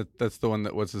Allskull. Yeah, that's the one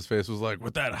that what's his face was like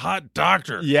with that hot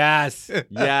doctor. Yes.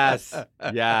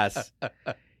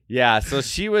 Yeah, so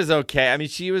she was okay. I mean,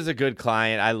 she was a good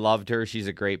client. I loved her. She's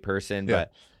a great person, Yeah.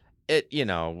 but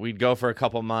we'd go for a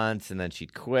couple months and then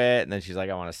she'd quit and then she's like,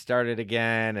 I want to start it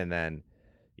again. And then,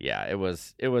 yeah, it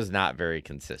was not very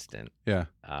consistent. Yeah,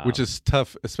 which is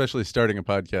tough, especially starting a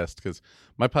podcast, because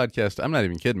my podcast, I'm not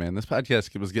even kidding, man. This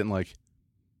podcast was getting like,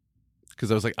 because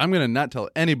I was like, I'm going to not tell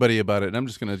anybody about it, and I'm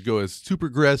just going to go as super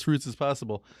grassroots as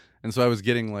possible. And so I was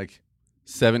getting like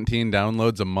 17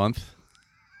 downloads a month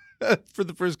for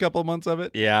the first couple of months of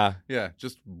it. Yeah. Yeah,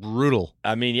 just brutal.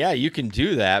 I mean, yeah, you can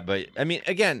do that. But, I mean,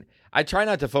 again, I try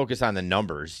not to focus on the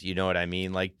numbers. You know what I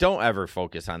mean? Like, don't ever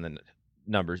focus on the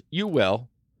numbers. You will.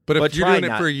 But if you're try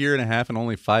doing it for a year and a half and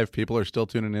only 5 people are still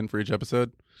tuning in for each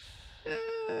episode,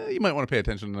 you might want to pay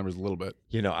attention to the numbers a little bit.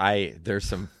 There's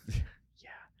some...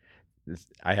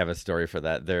 I have a story for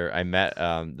that. I met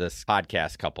this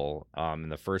podcast couple in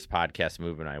the first podcast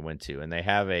movement I went to, and they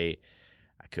have it's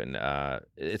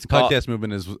called Podcast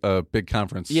Movement is a big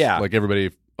conference. Yeah. Like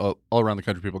everybody all around the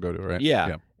country, people go to, right?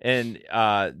 Yeah. And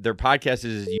their podcast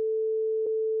is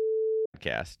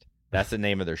podcast. That's the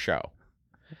name of their show.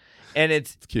 And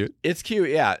it's cute. It's cute,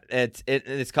 yeah.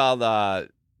 It's called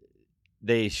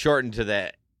they shortened to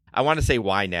the, I want to say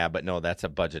YNAB, but no, that's a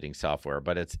budgeting software.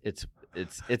 But it's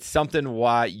something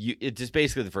it's just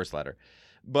basically the first letter.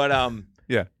 But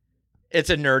yeah. It's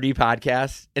a nerdy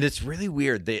podcast, and it's really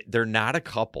weird. They're not a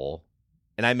couple,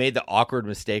 and I made the awkward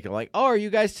mistake of like, oh, are you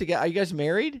guys together? Are you guys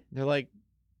married? They're like,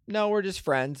 no, we're just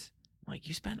friends. I'm like,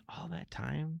 you spent all that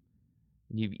time?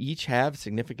 You each have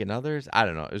significant others? I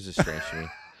don't know. It was just strange to me.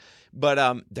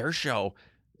 But their show,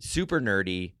 super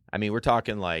nerdy. I mean, we're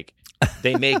talking like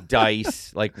they make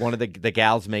dice. Like one of the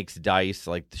gals makes dice.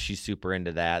 Like she's super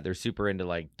into that. They're super into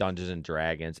like Dungeons and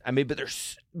Dragons. I mean,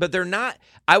 but they're not.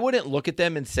 I wouldn't look at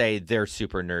them and say they're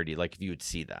super nerdy. Like if you would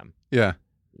see them. Yeah.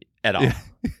 At all. Yeah.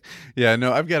 Yeah.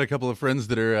 No, I've got a couple of friends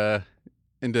that are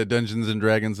into Dungeons and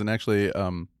Dragons, and actually,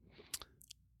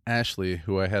 Ashley,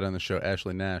 who I had on the show,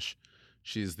 Ashley Nash,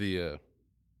 she's the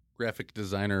graphic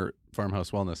designer,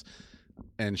 Farmhouse Wellness,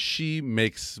 and she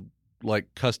makes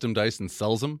like custom dice and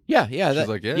sells them. Yeah. She's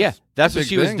like, That's what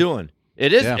she was doing.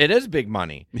 It is. Yeah. It is big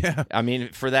money. Yeah. I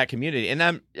mean, for that community, and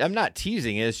I'm not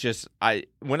teasing. It's just I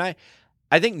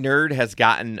think nerd has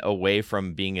gotten away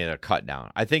from being a cut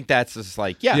down. I think that's just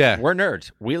like, we're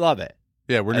nerds. We love it.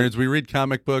 Yeah, we're nerds. We read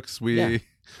comic books. We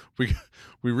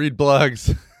read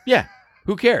blogs. Yeah.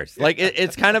 Who cares? Like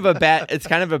it's kind of a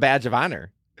badge of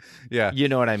honor. Yeah. You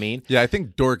know what I mean? Yeah, I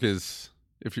think dork is,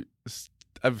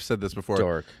 I've said this before.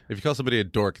 Dork. If you call somebody a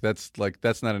dork, that's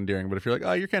not endearing. But if you're like,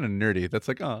 oh, you're kind of nerdy, that's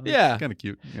like, oh, yeah, kind of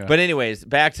cute. Yeah. But anyways,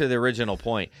 back to the original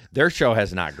point. Their show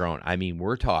has not grown. I mean,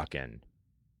 we're talking.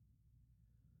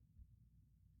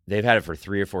 They've had it for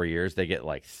 3 or 4 years. They get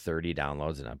like 30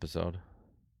 downloads an episode.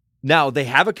 Now they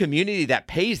have a community that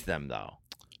pays them though.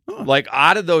 Huh. Like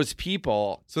out of those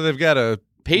people, so they've got a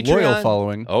Patreon loyal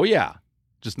following. Oh yeah,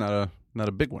 just not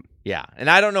a big one. Yeah, and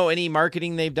I don't know any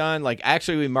marketing they've done. Like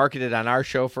actually, we marketed on our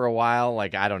show for a while.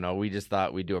 Like I don't know, we just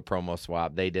thought we'd do a promo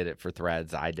swap. They did it for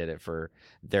Threads. I did it for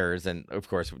theirs, and of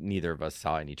course, neither of us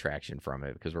saw any traction from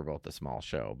it because we're both a small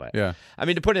show. But yeah, I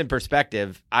mean, to put it in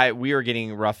perspective, we were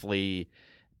getting roughly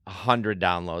 100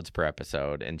 downloads per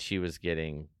episode, and she was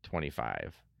getting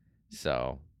 25.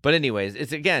 So, but anyways,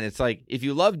 it's like if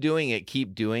you love doing it,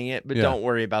 keep doing it, but don't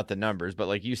worry about the numbers. But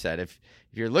like you said, if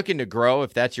you're looking to grow,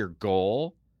 if that's your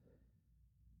goal,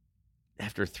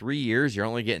 after 3 years, you're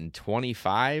only getting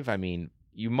 25. I mean,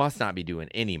 you must not be doing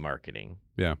any marketing.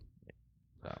 Yeah.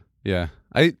 So. Yeah.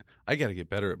 I got to get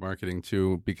better at marketing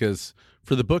too, because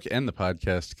for the book and the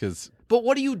podcast, But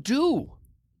what do you do?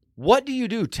 What do you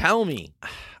do? Tell me.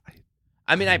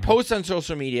 I mean, I post on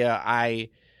social media. I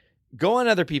go on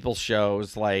other people's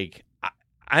shows. Like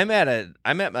I'm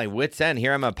at my wit's end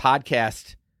here. I'm a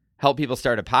podcast, help people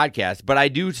start a podcast, but I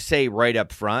do say right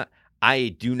up front,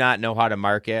 I do not know how to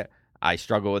market. I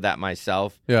struggle with that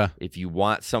myself. Yeah. If you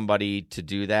want somebody to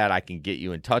do that, I can get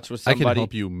you in touch with somebody. I can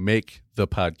help you make the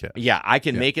podcast. Yeah, I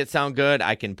can make it sound good.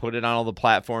 I can put it on all the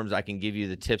platforms. I can give you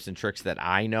the tips and tricks that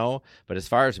I know. But as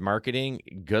far as marketing,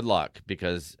 good luck,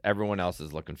 because everyone else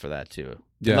is looking for that too.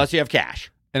 Yeah. Unless you have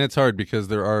cash. And it's hard because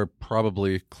there are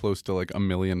probably close to like 1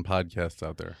 million podcasts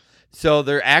out there. So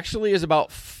there actually is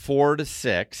about 4 to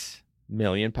 6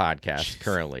 million podcasts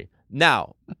currently.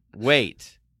 Now,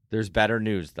 wait. There's better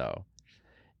news though.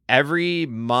 Every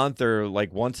month or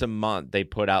like once a month, they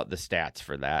put out the stats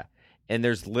for that. And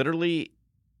there's literally,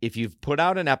 if you've put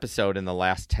out an episode in the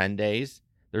last 10 days,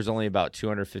 there's only about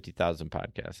 250,000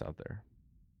 podcasts out there.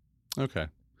 Okay.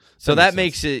 So that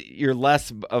makes makes it you're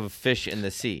less of a fish in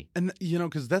the sea. And,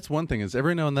 because that's one thing is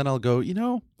every now and then I'll go,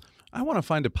 I want to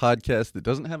find a podcast that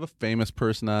doesn't have a famous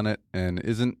person on it and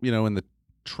isn't, in the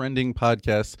trending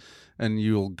podcasts. And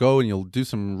you'll go and you'll do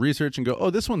some research and go, oh,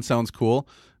 this one sounds cool.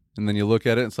 And then you look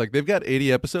at it, and it's like, they've got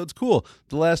 80 episodes. Cool.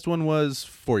 The last one was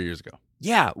 4 years ago.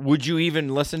 Yeah. Would you even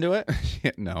listen to it?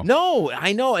 No. No,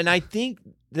 I know. And I think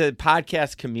the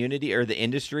podcast community or the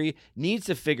industry needs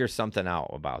to figure something out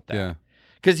about that. Yeah.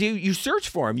 Because you search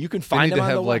for them. You can They find need them to on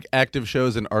have the like active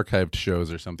shows and archived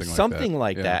shows or something like that. something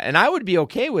like Yeah. that. And I would be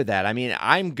okay with that. I mean,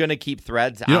 I'm going to keep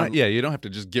threads You on. don't, you don't have to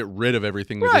just get rid of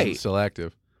everything that Right. isn't still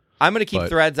active. I'm going to keep But-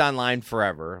 threads online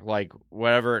forever. Like,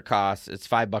 whatever it costs. It's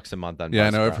 $5 a month on Yeah, I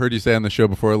know. I've Buzzsprout. heard you say on the show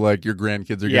before, like, your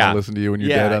grandkids are going Yeah. to listen to you when you're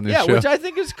dead on this yeah, show. which I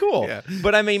think is cool. Yeah.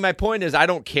 But I mean, my point is, I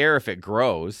don't care if it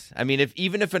grows. I mean,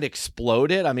 even if it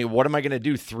exploded, I mean, what am I going to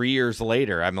do 3 years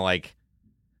later? I'm like,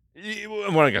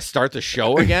 am I going to start the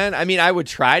show again? I mean, I would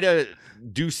try to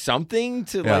do something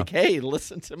to Yeah. like, hey,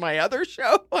 listen to my other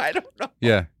show. I don't know.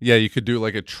 Yeah, you could do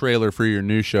like a trailer for your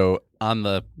new show on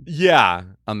the Yeah,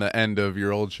 end of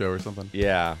your old show or something.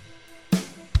 yeah.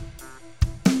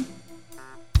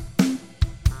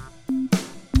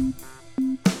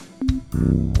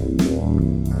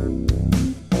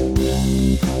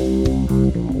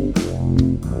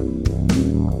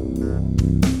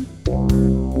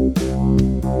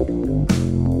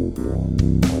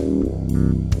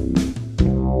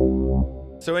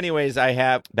 So anyways, I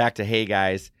have back to hey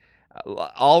guys,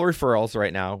 all referrals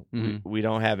right now. Mhm. We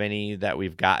don't have any that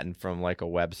we've gotten from like a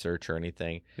web search or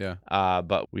anything. Yeah.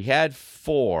 But we had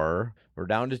 4. We're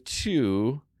down to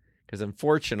 2 because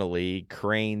unfortunately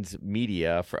Crane's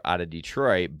Media out of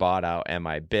Detroit bought out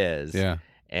MI Biz. Yeah.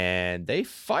 And they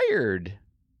fired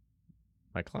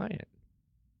my client.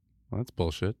 Well, that's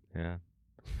bullshit. Yeah.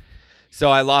 So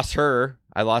I lost her.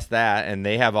 I lost that, and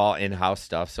they have all in-house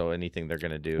stuff. So anything they're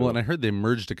gonna do. Well, and I heard they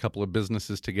merged a couple of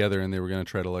businesses together, and they were going to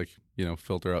try to like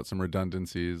filter out some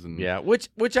redundancies and yeah,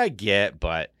 which I get,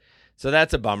 but so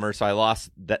that's a bummer. So I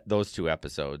lost those 2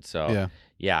 episodes. So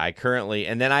yeah, I currently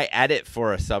and then I edit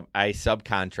for I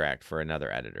subcontract for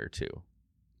another editor too.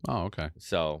 Oh, okay.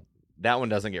 So that one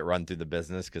doesn't get run through the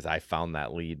business because I found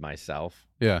that lead myself.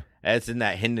 Yeah. It's in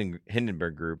that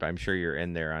Hindenburg group. I'm sure you're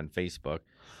in there on Facebook.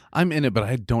 I'm in it, but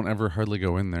I don't ever hardly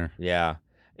go in there. Yeah.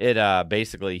 It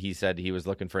basically he said he was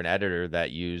looking for an editor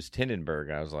that used Hindenburg.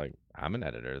 I was like, I'm an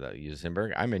editor that uses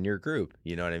Hindenburg. I'm in your group.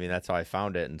 You know what I mean? That's how I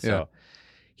found it. And so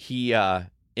he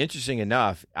interesting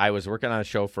enough, I was working on a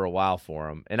show for a while for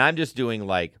him, and I'm just doing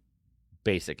like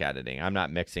basic editing. I'm not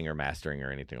mixing or mastering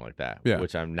or anything like that,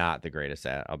 which I'm not the greatest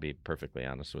at. I'll be perfectly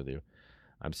honest with you.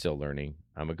 I'm still learning.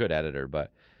 I'm a good editor,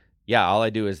 but yeah, all I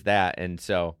do is that. And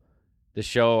so the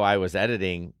show I was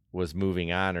editing was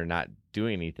moving on or not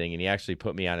doing anything, and he actually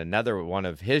put me on another one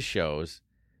of his shows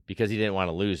because he didn't want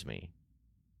to lose me,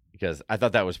 because I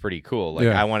thought that was pretty cool. Like,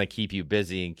 I want to keep you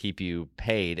busy and keep you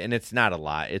paid, and it's not a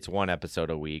lot. It's 1 episode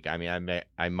a week. I mean,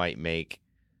 I might make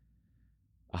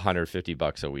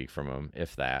 $150 a week from him,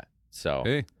 if that. So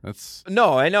Hey, that's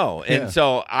no, I know, and Yeah.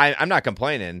 so I'm not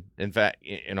complaining. In fact,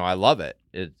 I love it.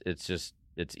 It's just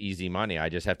it's easy money. I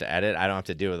just have to edit. I don't have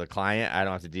to deal with a client. I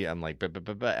don't have to deal. I'm like,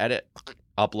 edit,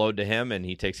 upload to him, and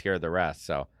he takes care of the rest.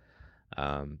 So,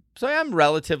 so I'm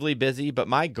relatively busy, but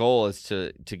my goal is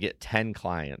to get 10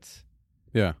 clients.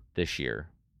 Yeah. This year,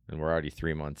 and we're already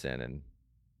 3 months in, and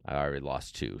I already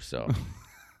lost 2. So,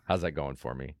 how's that going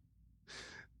for me?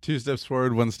 2 steps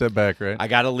forward, 1 step back, right? I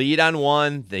got a lead on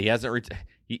one. He hasn't.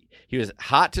 He was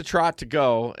hot to trot to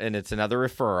go, and it's another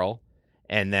referral.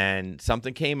 And then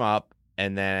something came up,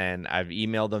 and then I've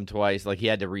emailed him twice. Like, he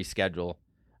had to reschedule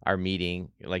our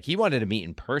meeting. Like, he wanted to meet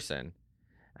in person.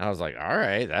 And I was like, all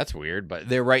right, that's weird. But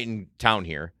they're right in town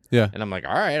here. Yeah. And I'm like,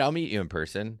 all right, I'll meet you in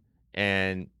person.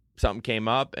 And something came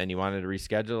up, and he wanted to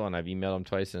reschedule, and I've emailed him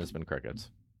twice, and it's been crickets.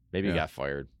 Maybe he got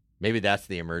fired. Maybe that's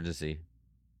the emergency.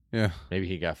 Yeah. Maybe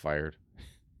he got fired.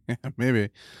 Yeah, maybe.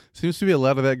 Seems to be a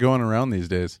lot of that going around these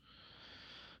days.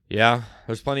 Yeah,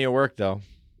 there's plenty of work, though.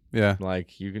 Yeah.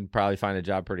 Like, you can probably find a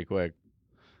job pretty quick.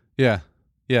 Yeah.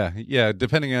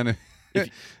 Depending on you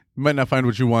might not find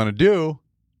what you want to do.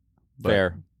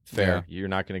 But, Fair. You're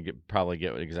not going to probably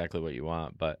get exactly what you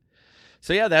want, but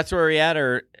so yeah, that's where we're at,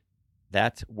 or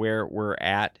that's where we're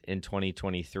at in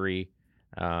 2023.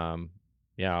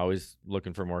 Always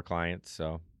looking for more clients.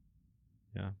 So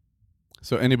yeah.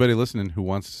 So anybody listening who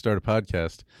wants to start a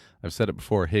podcast, I've said it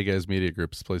before, Hey Guys Media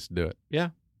Group is the place to do it. Yeah.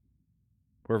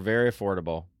 We're very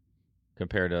affordable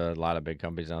compared to a lot of big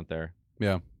companies out there.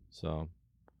 Yeah. So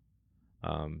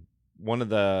one of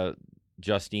the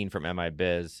Justine from MI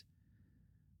Biz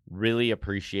really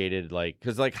appreciated, like,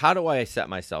 because, like, how do I set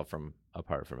myself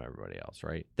apart from everybody else,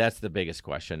 right? That's the biggest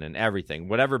question in everything.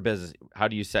 Whatever business, how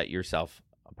do you set yourself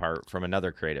apart from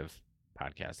another creative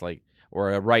podcast, like,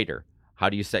 or a writer? How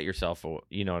do you set yourself,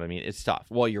 you know what I mean? It's tough.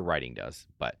 Well, your writing does,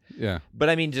 but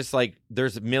I mean, just like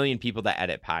there's a million people that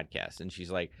edit podcasts, and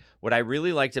she's like, what I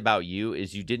really liked about you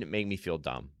is you didn't make me feel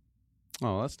dumb.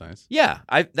 Oh, that's nice. Yeah,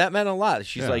 that meant a lot.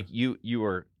 She's like, you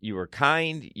were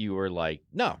kind. You were like,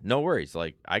 no worries.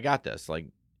 Like, I got this. Like,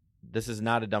 this is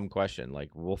not a dumb question. Like,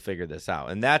 we'll figure this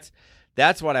out. And that's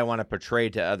what I want to portray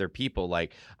to other people.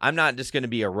 Like, I'm not just going to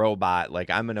be a robot.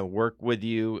 Like, I'm going to work with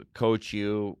you, coach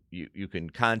you. You can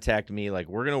contact me. Like,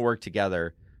 we're going to work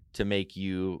together to make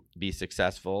you be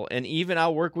successful. And even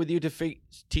I'll work with you to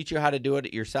teach you how to do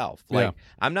it yourself. Like,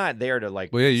 I'm not there to,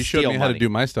 like, well, yeah, you showed me how money. to do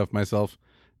my stuff myself.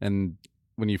 And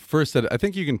when you first said it, I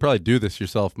think you can probably do this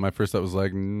yourself. My first thought was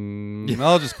like,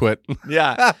 I'll just quit.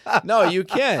 Yeah. No, you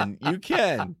can. You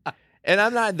can. And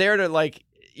I'm not there to, like,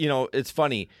 you know, it's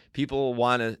funny. People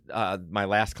want to, my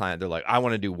last client, they're like, I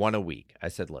want to do 1 a week. I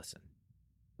said, listen,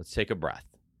 let's take a breath.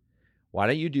 Why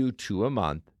don't you do 2 a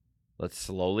month? Let's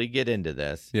slowly get into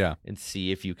this and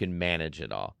see if you can manage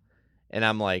it all. And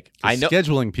I'm like, I know.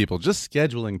 Just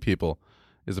scheduling people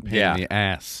is a pain in the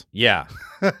ass. Yeah.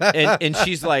 and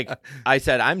she's like, I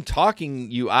said, I'm talking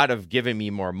you out of giving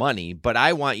me more money, but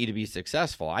I want you to be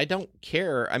successful. I don't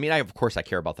care. I mean, of course I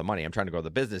care about the money. I'm trying to grow the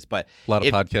business, but a lot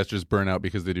of podcasters burn out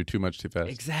because they do too much too fast.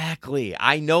 Exactly.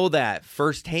 I know that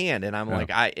firsthand. And I'm like,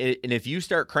 and if you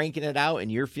start cranking it out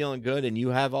and you're feeling good and you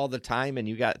have all the time and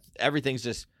you got everything's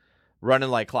just running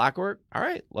like clockwork, all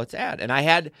right, let's add. And I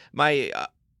had my,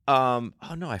 oh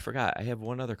no, I forgot. I have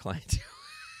one other client too.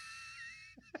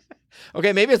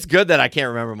 Okay, maybe it's good that I can't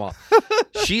remember them all.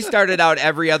 She started out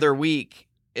every other week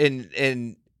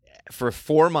for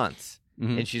 4 months.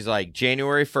 Mm-hmm. And she's like,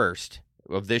 January 1st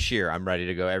of this year, I'm ready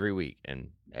to go every week. And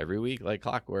every week, like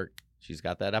clockwork, she's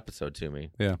got that episode to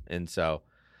me. Yeah. And so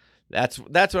that's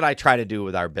what I try to do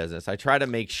with our business. I try to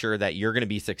make sure that you're going to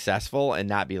be successful and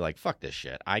not be like, fuck this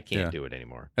shit. I can't do it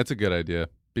anymore. That's a good idea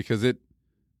because it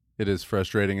is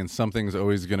frustrating and something's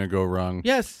always going to go wrong.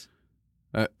 Yes.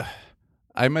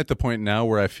 I'm at the point now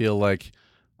where I feel like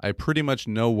I pretty much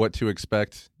know what to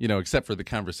expect, you know, except for the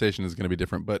conversation is going to be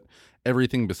different. But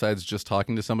everything besides just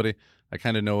talking to somebody, I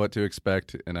kind of know what to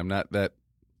expect, and I'm not that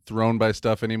thrown by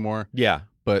stuff anymore. Yeah.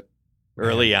 But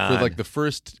early on, for like the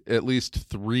first at least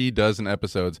 3 dozen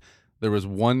episodes, there was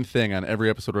one thing on every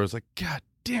episode where I was like, God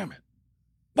damn it.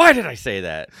 Why did I say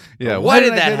that? Yeah. Why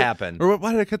did that happen? Or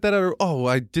why did I cut that out? Or,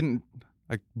 I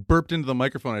burped into the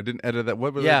microphone. I didn't edit that.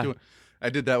 What was I doing? I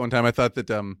did that one time. I thought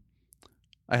that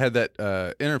I had that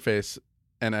interface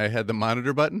and I had the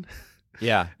monitor button.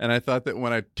 Yeah. And I thought that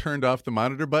when I turned off the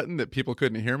monitor button that people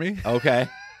couldn't hear me. Okay.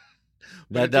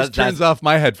 It just turns off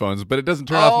my headphones, but it doesn't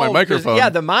turn off my microphone. Yeah,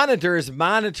 the monitor is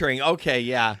monitoring. Okay,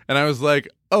 yeah. And I was like,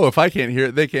 if I can't hear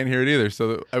it, they can't hear it either.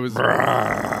 So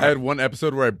I had one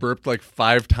episode where I burped like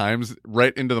 5 times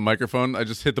right into the microphone. I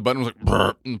just hit the button, was like,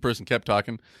 burp, and the person kept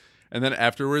talking. And then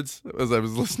afterwards, as I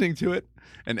was listening to it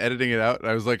and editing it out,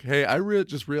 I was like, hey, I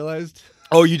just realized.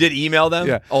 Oh, you did email them?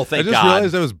 Yeah. Oh, thank God. I just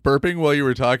realized I was burping while you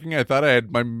were talking. I thought I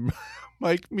had my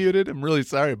mic muted. I'm really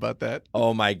sorry about that.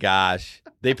 Oh, my gosh.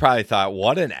 They probably thought,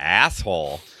 what an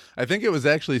asshole. I think it was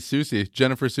actually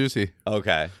Jennifer Susie.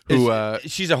 Okay. Who,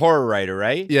 she's a horror writer,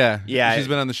 right? Yeah. Yeah. She's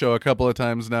been on the show a couple of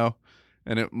times now,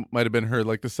 and it might have been her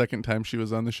like the second time she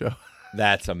was on the show.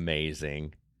 That's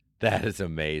amazing. That is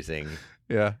amazing.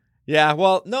 Yeah. Yeah,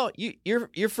 well, no,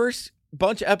 your first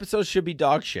bunch of episodes should be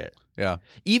dog shit. Yeah.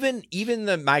 Even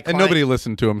my client, and nobody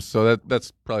listened to them, so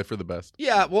that's probably for the best.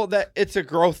 Yeah, well, it's a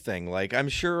growth thing. Like, I'm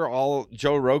sure all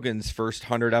Joe Rogan's first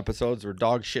 100 episodes were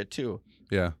dog shit too.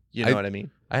 Yeah. You know what I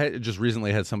mean? I just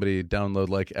recently had somebody download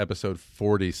like episode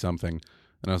 40 something.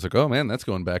 And I was like, oh, man, that's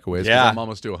going back a ways. Yeah. I'm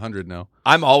almost to 100 now.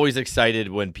 I'm always excited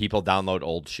when people download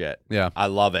old shit. Yeah. I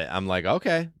love it. I'm like,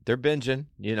 okay, they're binging.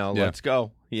 Let's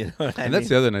go. You know what I mean? That's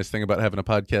the other nice thing about having a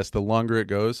podcast. The longer it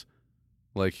goes,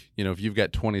 like, if you've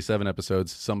got 27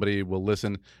 episodes, somebody will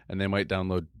listen and they might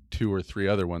download 2 or 3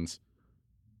 other ones,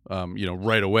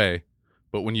 right away.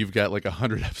 But when you've got like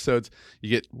 100 episodes, you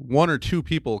get 1 or 2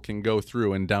 people can go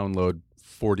through and download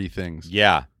 40 things.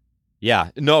 Yeah.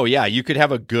 Yeah. No, yeah. You could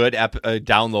have a good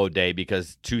download day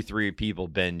because 2-3 people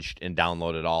binged and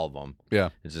downloaded all of them. Yeah.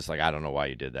 It's just like, I don't know why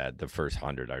you did that. The first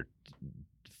 100 are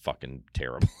fucking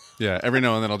terrible. Yeah. Every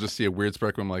now and then I'll just see a weird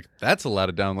spark. I'm like, that's a lot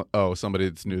of download. Oh, somebody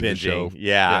that's new to the show.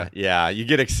 Yeah. You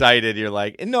get excited. You're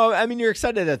like, no, I mean, you're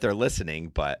excited that they're listening,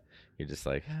 but you're just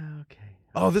like, oh, okay.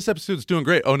 oh, this episode's doing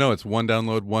great. Oh no, it's one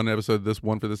download, one episode, this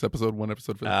one for this episode, one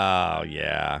episode for this. Oh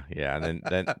yeah.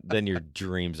 And then your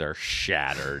dreams are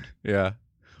shattered. Yeah.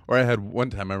 Or I had one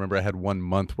time, I remember I had 1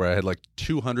 month where I had like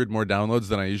 200 more downloads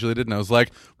than I usually did. And I was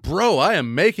like, bro, I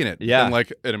am making it. Yeah. And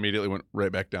like it immediately went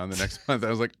right back down the next month. I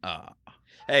was like,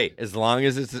 Hey, as long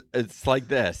as it's like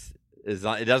this, it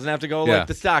doesn't have to go Yeah. like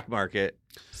the stock market.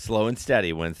 Slow and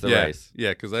steady wins the yeah. race.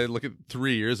 Yeah, because I look at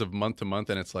 3 years of month to month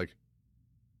and it's like,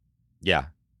 Yeah.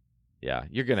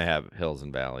 You're gonna have hills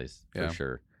and valleys for Yeah.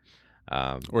 sure.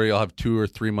 or you'll have 2 or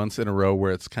 3 months in a row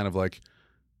where it's kind of like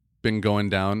been going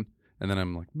down. And then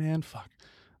I'm like, man, fuck,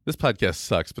 this podcast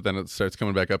sucks. But then it starts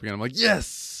coming back up again. I'm like,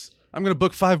 yes, I'm going to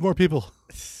book 5 more people.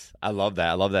 I love that.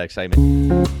 I love that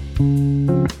excitement.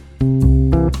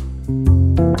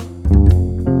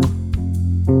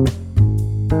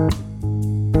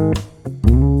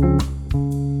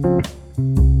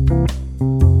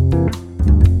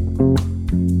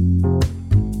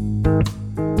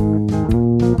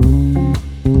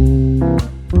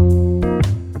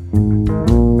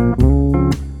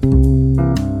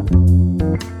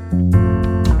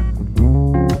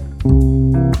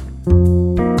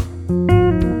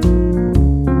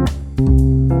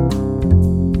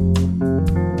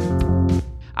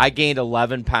 I gained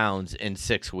 11 pounds in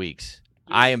 6 weeks.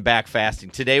 I am back fasting.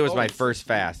 Today was my first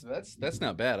fast. That's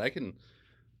not bad. I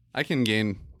can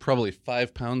gain probably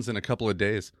 5 pounds in a couple of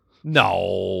days.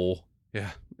 No.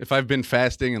 Yeah. If I've been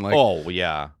fasting and like, Oh,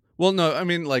 yeah. well, no, I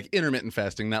mean like intermittent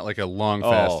fasting, not like a long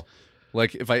fast. Oh.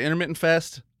 Like if I intermittent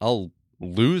fast, I'll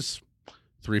lose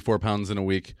 3-4 pounds in a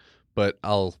week, but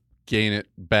I'll gain it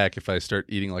back if I start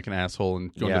eating like an asshole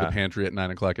and going to Yeah. the pantry at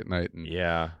 9 o'clock at night. And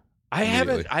Yeah. I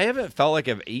Immediately. haven't felt like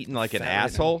I've eaten like an Fat right now.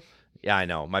 asshole. Yeah, I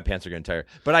know. My pants are getting tired.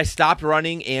 But I stopped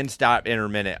running and stopped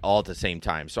intermittent all at the same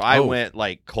time. So I Oh. went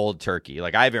like cold turkey.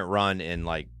 Like I haven't run in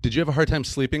like Did you have a hard time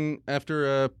sleeping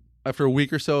after a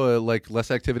week or so, like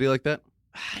less activity like that?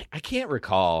 I can't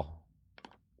recall.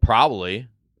 Probably.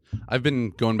 I've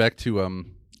been going back to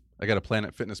I got a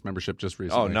Planet Fitness membership just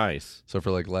recently. Oh, nice. So for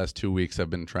like last 2 weeks, I've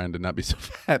been trying to not be so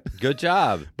fat. Good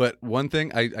job. But one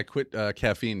thing, I quit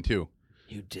caffeine too.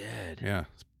 You did. Yeah,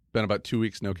 it's been about 2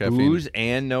 weeks, no caffeine. Booze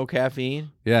and no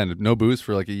caffeine? Yeah, and no booze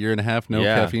for like a year and a half. No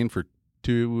Yeah. caffeine for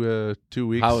 2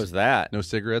 weeks. How was that? No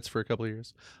cigarettes for a couple of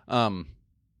years.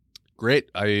 Great.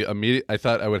 I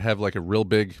thought I would have like a real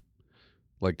big,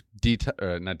 like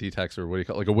not detox or what do you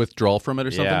call it? Like a withdrawal from it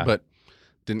or something, Yeah. but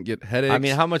didn't get headaches. I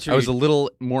mean, how much I was a little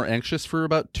more anxious for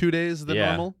about 2 days than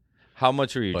normal. How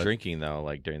much were you But- drinking though,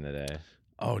 like during the day?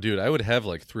 Oh, dude, I would have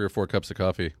like 3 or 4 cups of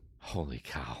coffee. Holy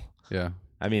cow! Yeah,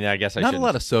 I mean, I guess I not should. a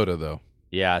lot of soda though.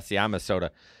 Yeah, see, I'm a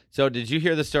soda. So, did you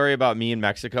hear the story about me in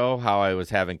Mexico? How I was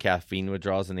having caffeine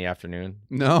withdrawals in the afternoon?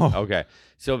 No. Okay,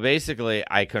 so basically,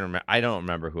 I don't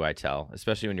remember who I tell,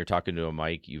 especially when you're talking to a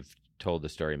mic. You've told the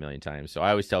story a million times, so I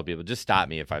always tell people, just stop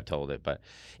me if I've told it. But,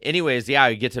 anyways, yeah,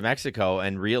 I get to Mexico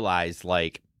and realize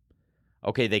like,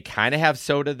 okay, they kind of have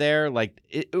soda there. Like,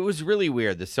 it was really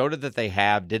weird. The soda that they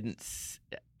have didn't.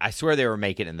 I swear they were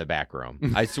making it in the back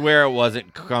room. I swear it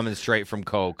wasn't coming straight from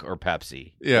Coke or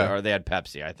Pepsi. Yeah. Or they had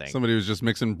Pepsi, I think. Somebody was just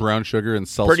mixing brown sugar and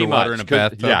salsa Pretty water much. in a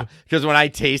bathtub. Yeah, because when I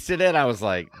tasted it, I was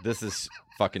like, this is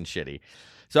fucking shitty.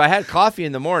 So I had coffee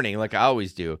in the morning like I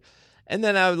always do. And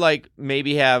then I would like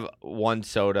maybe have one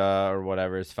soda or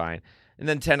whatever is fine. And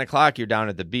then 10 o'clock, you're down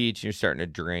at the beach and you're starting to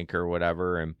drink or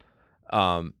whatever. And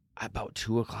about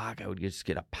 2 o'clock, I would just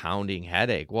get a pounding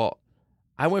headache. Well,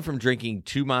 I went from drinking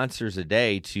 2 Monsters a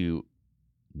day to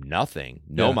nothing.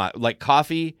 Like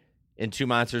coffee and 2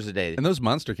 Monsters a day. And those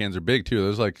Monster cans are big too.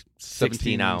 Those like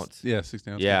 16 ounce. Yeah,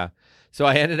 16 ounce. Yeah. So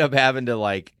I ended up having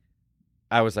to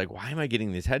I was like, why am I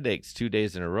getting these headaches 2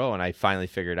 days in a row? And I finally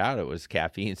figured out it was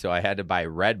caffeine. So I had to buy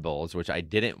Red Bulls, which I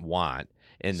didn't want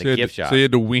in the gift shop. So you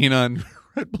had to wean on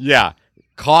Red Bull. Yeah.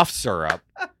 Cough syrup.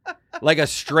 Like a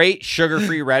straight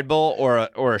sugar-free Red Bull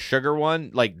or a sugar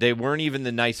one. Like they weren't even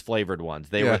the nice flavored ones.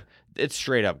 It's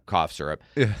straight up cough syrup.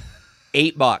 Yeah.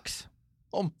 $8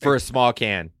 Oh, for a small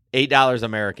can. $8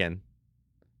 American.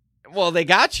 Well, they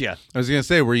got you. I was gonna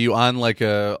say, were you on like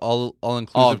a all inclusive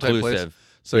All type place? inclusive.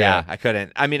 So yeah, I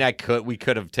couldn't. I mean, we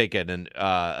could have taken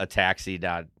a taxi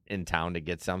down in town to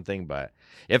get something, but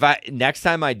next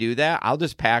time I do that, I'll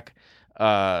just pack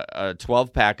a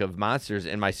 12-pack of Monsters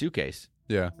in my suitcase.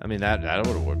 Yeah. I mean that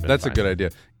would have been. That's fine. a good idea.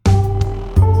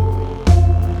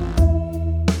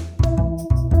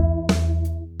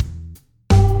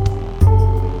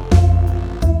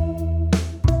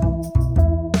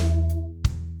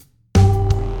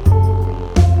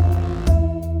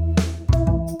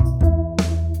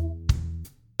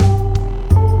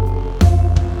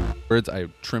 words, I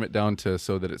trim it down to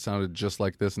so that it sounded just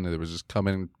like this, and it was just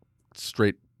coming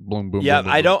straight, boom, boom. Yeah,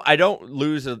 boom, boom,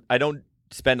 boom. I don't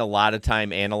spend a lot of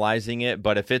time analyzing it,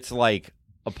 but if it's like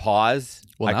a pause,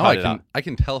 Well, now I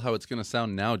can tell how it's going to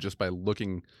sound now just by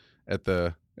looking at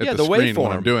the screen when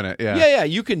waveform. I'm doing it. Yeah. Yeah,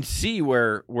 you can see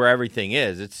where everything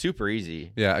is. It's super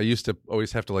easy. Yeah, I used to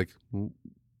always have to like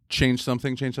change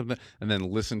something, and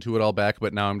then listen to it all back.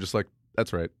 But now I'm just like,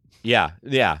 that's right. Yeah,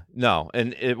 no,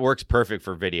 and it works perfect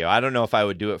for video. I don't know if I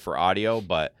would do it for audio,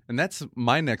 but And that's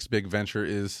my next big venture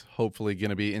is hopefully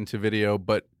going to be into video.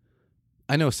 But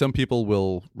I know some people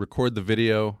will record the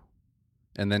video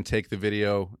and then take the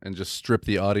video and just strip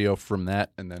the audio from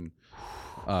that, and then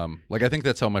like I think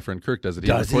that's how my friend Kirk does it.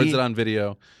 He records it on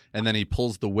video, and then he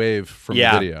pulls the wave from the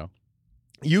video.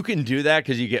 You can do that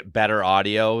because you get better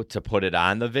audio to put it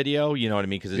on the video. You know what I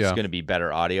mean? Because it's Yeah. going to be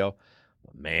better audio.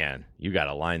 Man, you got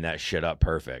to line that shit up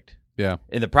perfect. Yeah.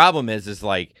 And the problem is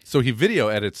like, So he video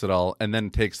edits it all and then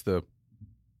takes the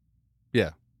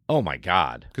oh my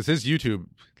God, because his YouTube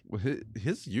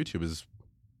is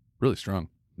really strong.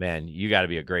 man, you got to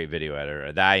be a great video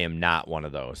editor. I am not one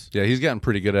of those. Yeah, he's gotten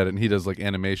pretty good at it, and he does like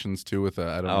animations too with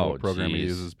I don't know Oh, what program he geez.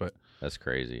 uses, but That's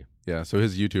crazy. yeah, so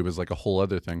his YouTube is like a whole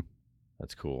other thing.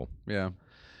 That's cool. Yeah.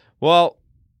 Well,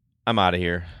 I'm out of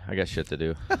here. I got shit to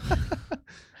do.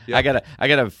 Yeah. I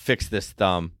gotta fix this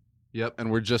thumb. Yep,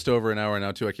 and we're just over an hour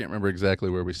now too. I can't remember exactly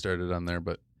where we started on there,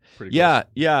 but pretty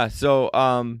Yeah. So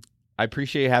I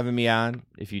appreciate you having me on.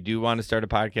 If you do want to start a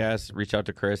podcast, reach out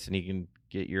to Chris and he can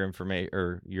get your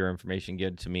information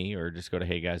given to me, or just go to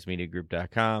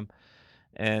heyguysmediagroup.com.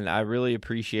 And I really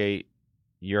appreciate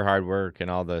your hard work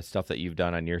and all the stuff that you've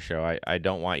done on your show. I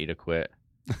don't want you to quit.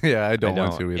 Yeah, I don't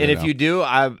want to either. And if no. you do,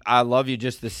 I love you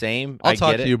just the same. I'll I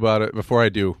talk get to it. you about it before I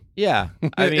do. Yeah.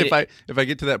 I mean, if I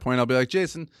get to that point, I'll be like,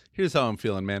 Jason, here's how I'm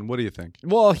feeling, man. What do you think?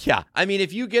 well, yeah. I mean,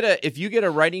 if you get a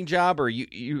writing job, or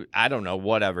you I don't know,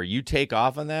 whatever, you take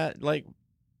off on that, like,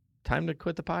 time to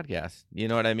quit the podcast. You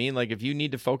know what I mean? Like, if you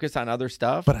need to focus on other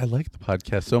stuff. But I like the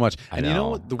podcast so much. And you know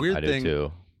what? The weird I do thing,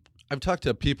 too. I've talked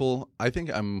to people. I think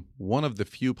I'm one of the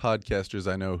few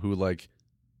podcasters I know who, like,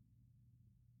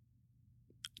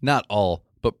 not all,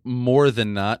 but more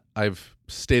than not, I've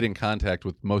stayed in contact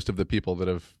with most of the people that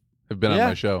have been on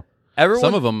my show.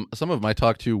 Some of them I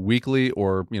talk to weekly,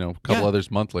 or a couple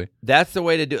others monthly. That's the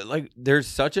way to do it. Like, there's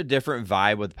such a different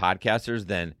vibe with podcasters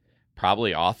than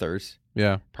probably authors.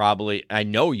 Yeah. Probably, I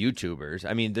know YouTubers.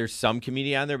 I mean, there's some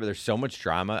community on there, but there's so much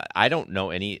drama. I don't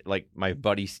know any. Like, my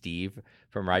buddy Steve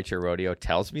from Rideshare Rodeo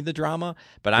tells me the drama,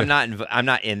 but I'm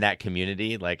not in that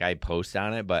community. Like, I post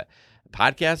on it, but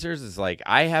podcasters is like,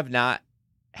 I have not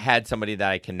had somebody that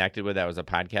I connected with that was a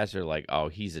podcaster, like, oh,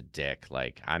 he's a dick,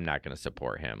 like, I'm not going to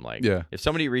support him. Like, if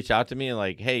somebody reached out to me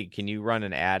like, hey, can you run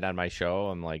an ad on my show?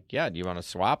 I'm like, yeah, do you want to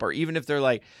swap? Or even if they're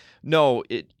like, no,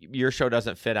 your show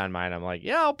doesn't fit on mine, I'm like,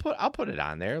 yeah, I'll put it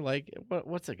on there. Like,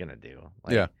 what's it going to do?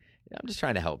 Like, I'm just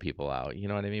trying to help people out. You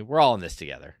know what I mean? We're all in this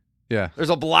together. Yeah. There's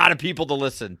a lot of people to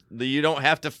listen. You don't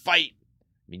have to fight.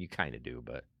 I mean, you kind of do,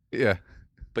 but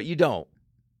you don't.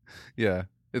 Yeah.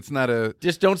 It's not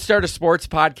just don't start a sports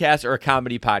podcast or a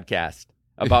comedy podcast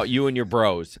about you and your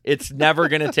bros. It's never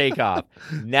going to take off.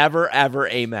 Never, ever.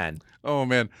 Amen. Oh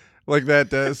man. Like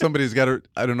that. Somebody's got to,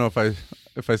 I don't know if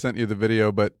I sent you the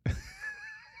video, but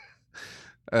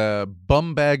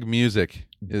Bumbag Music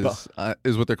is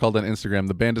what they're called on Instagram.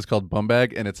 The band is called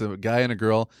Bumbag, and it's a guy and a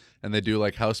girl, and they do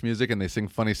like house music and they sing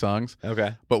funny songs.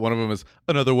 Okay. But one of them is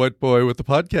another white boy with the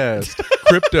podcast.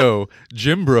 Crypto,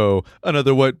 Jim Bro,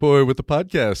 another white boy with the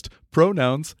podcast.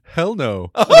 Pronouns, hell no.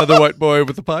 Another white boy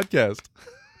with the podcast.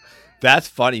 That's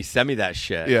funny. Send me that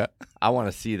shit. Yeah. I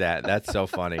want to see that. That's so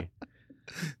funny.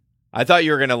 I thought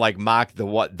you were gonna like mock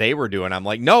what they were doing. I'm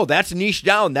like, no, that's niche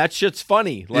down. That shit's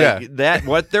funny. Like that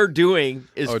what they're doing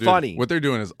is funny. What they're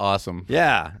doing is awesome.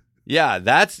 Yeah. Yeah.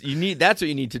 That's what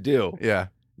you need to do. Yeah.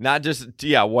 Not just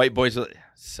white boys with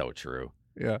so true.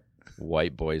 Yeah.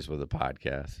 White boys with a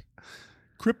podcast.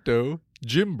 Crypto,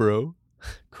 Jim Bro.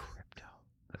 Crypto.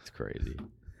 That's crazy.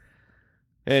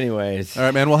 Anyways. All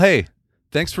right, man. Well, hey,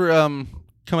 thanks for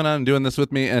coming on and doing this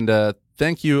with me, and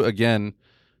thank you again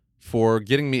for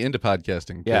getting me into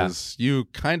podcasting, because you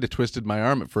kind of twisted my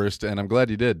arm at first, and I'm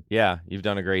glad you did. Yeah, you've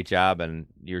done a great job, and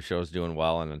your show's doing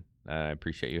well, and I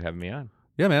appreciate you having me on.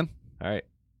 Yeah, man. All right.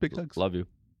 Big hugs. Love you.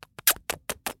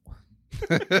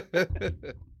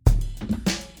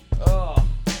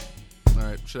 All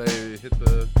right, should I hit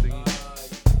the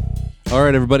thingy? All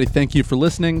right, everybody. Thank you for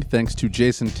listening. Thanks to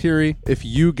Jason Tieri. If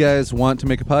you guys want to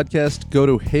make a podcast, go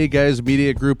to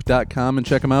heyguysmediagroup.com and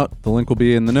check them out. The link will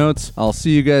be in the notes. I'll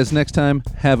see you guys next time.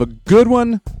 Have a good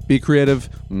one. Be creative.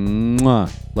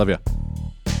 Mwah. Love ya.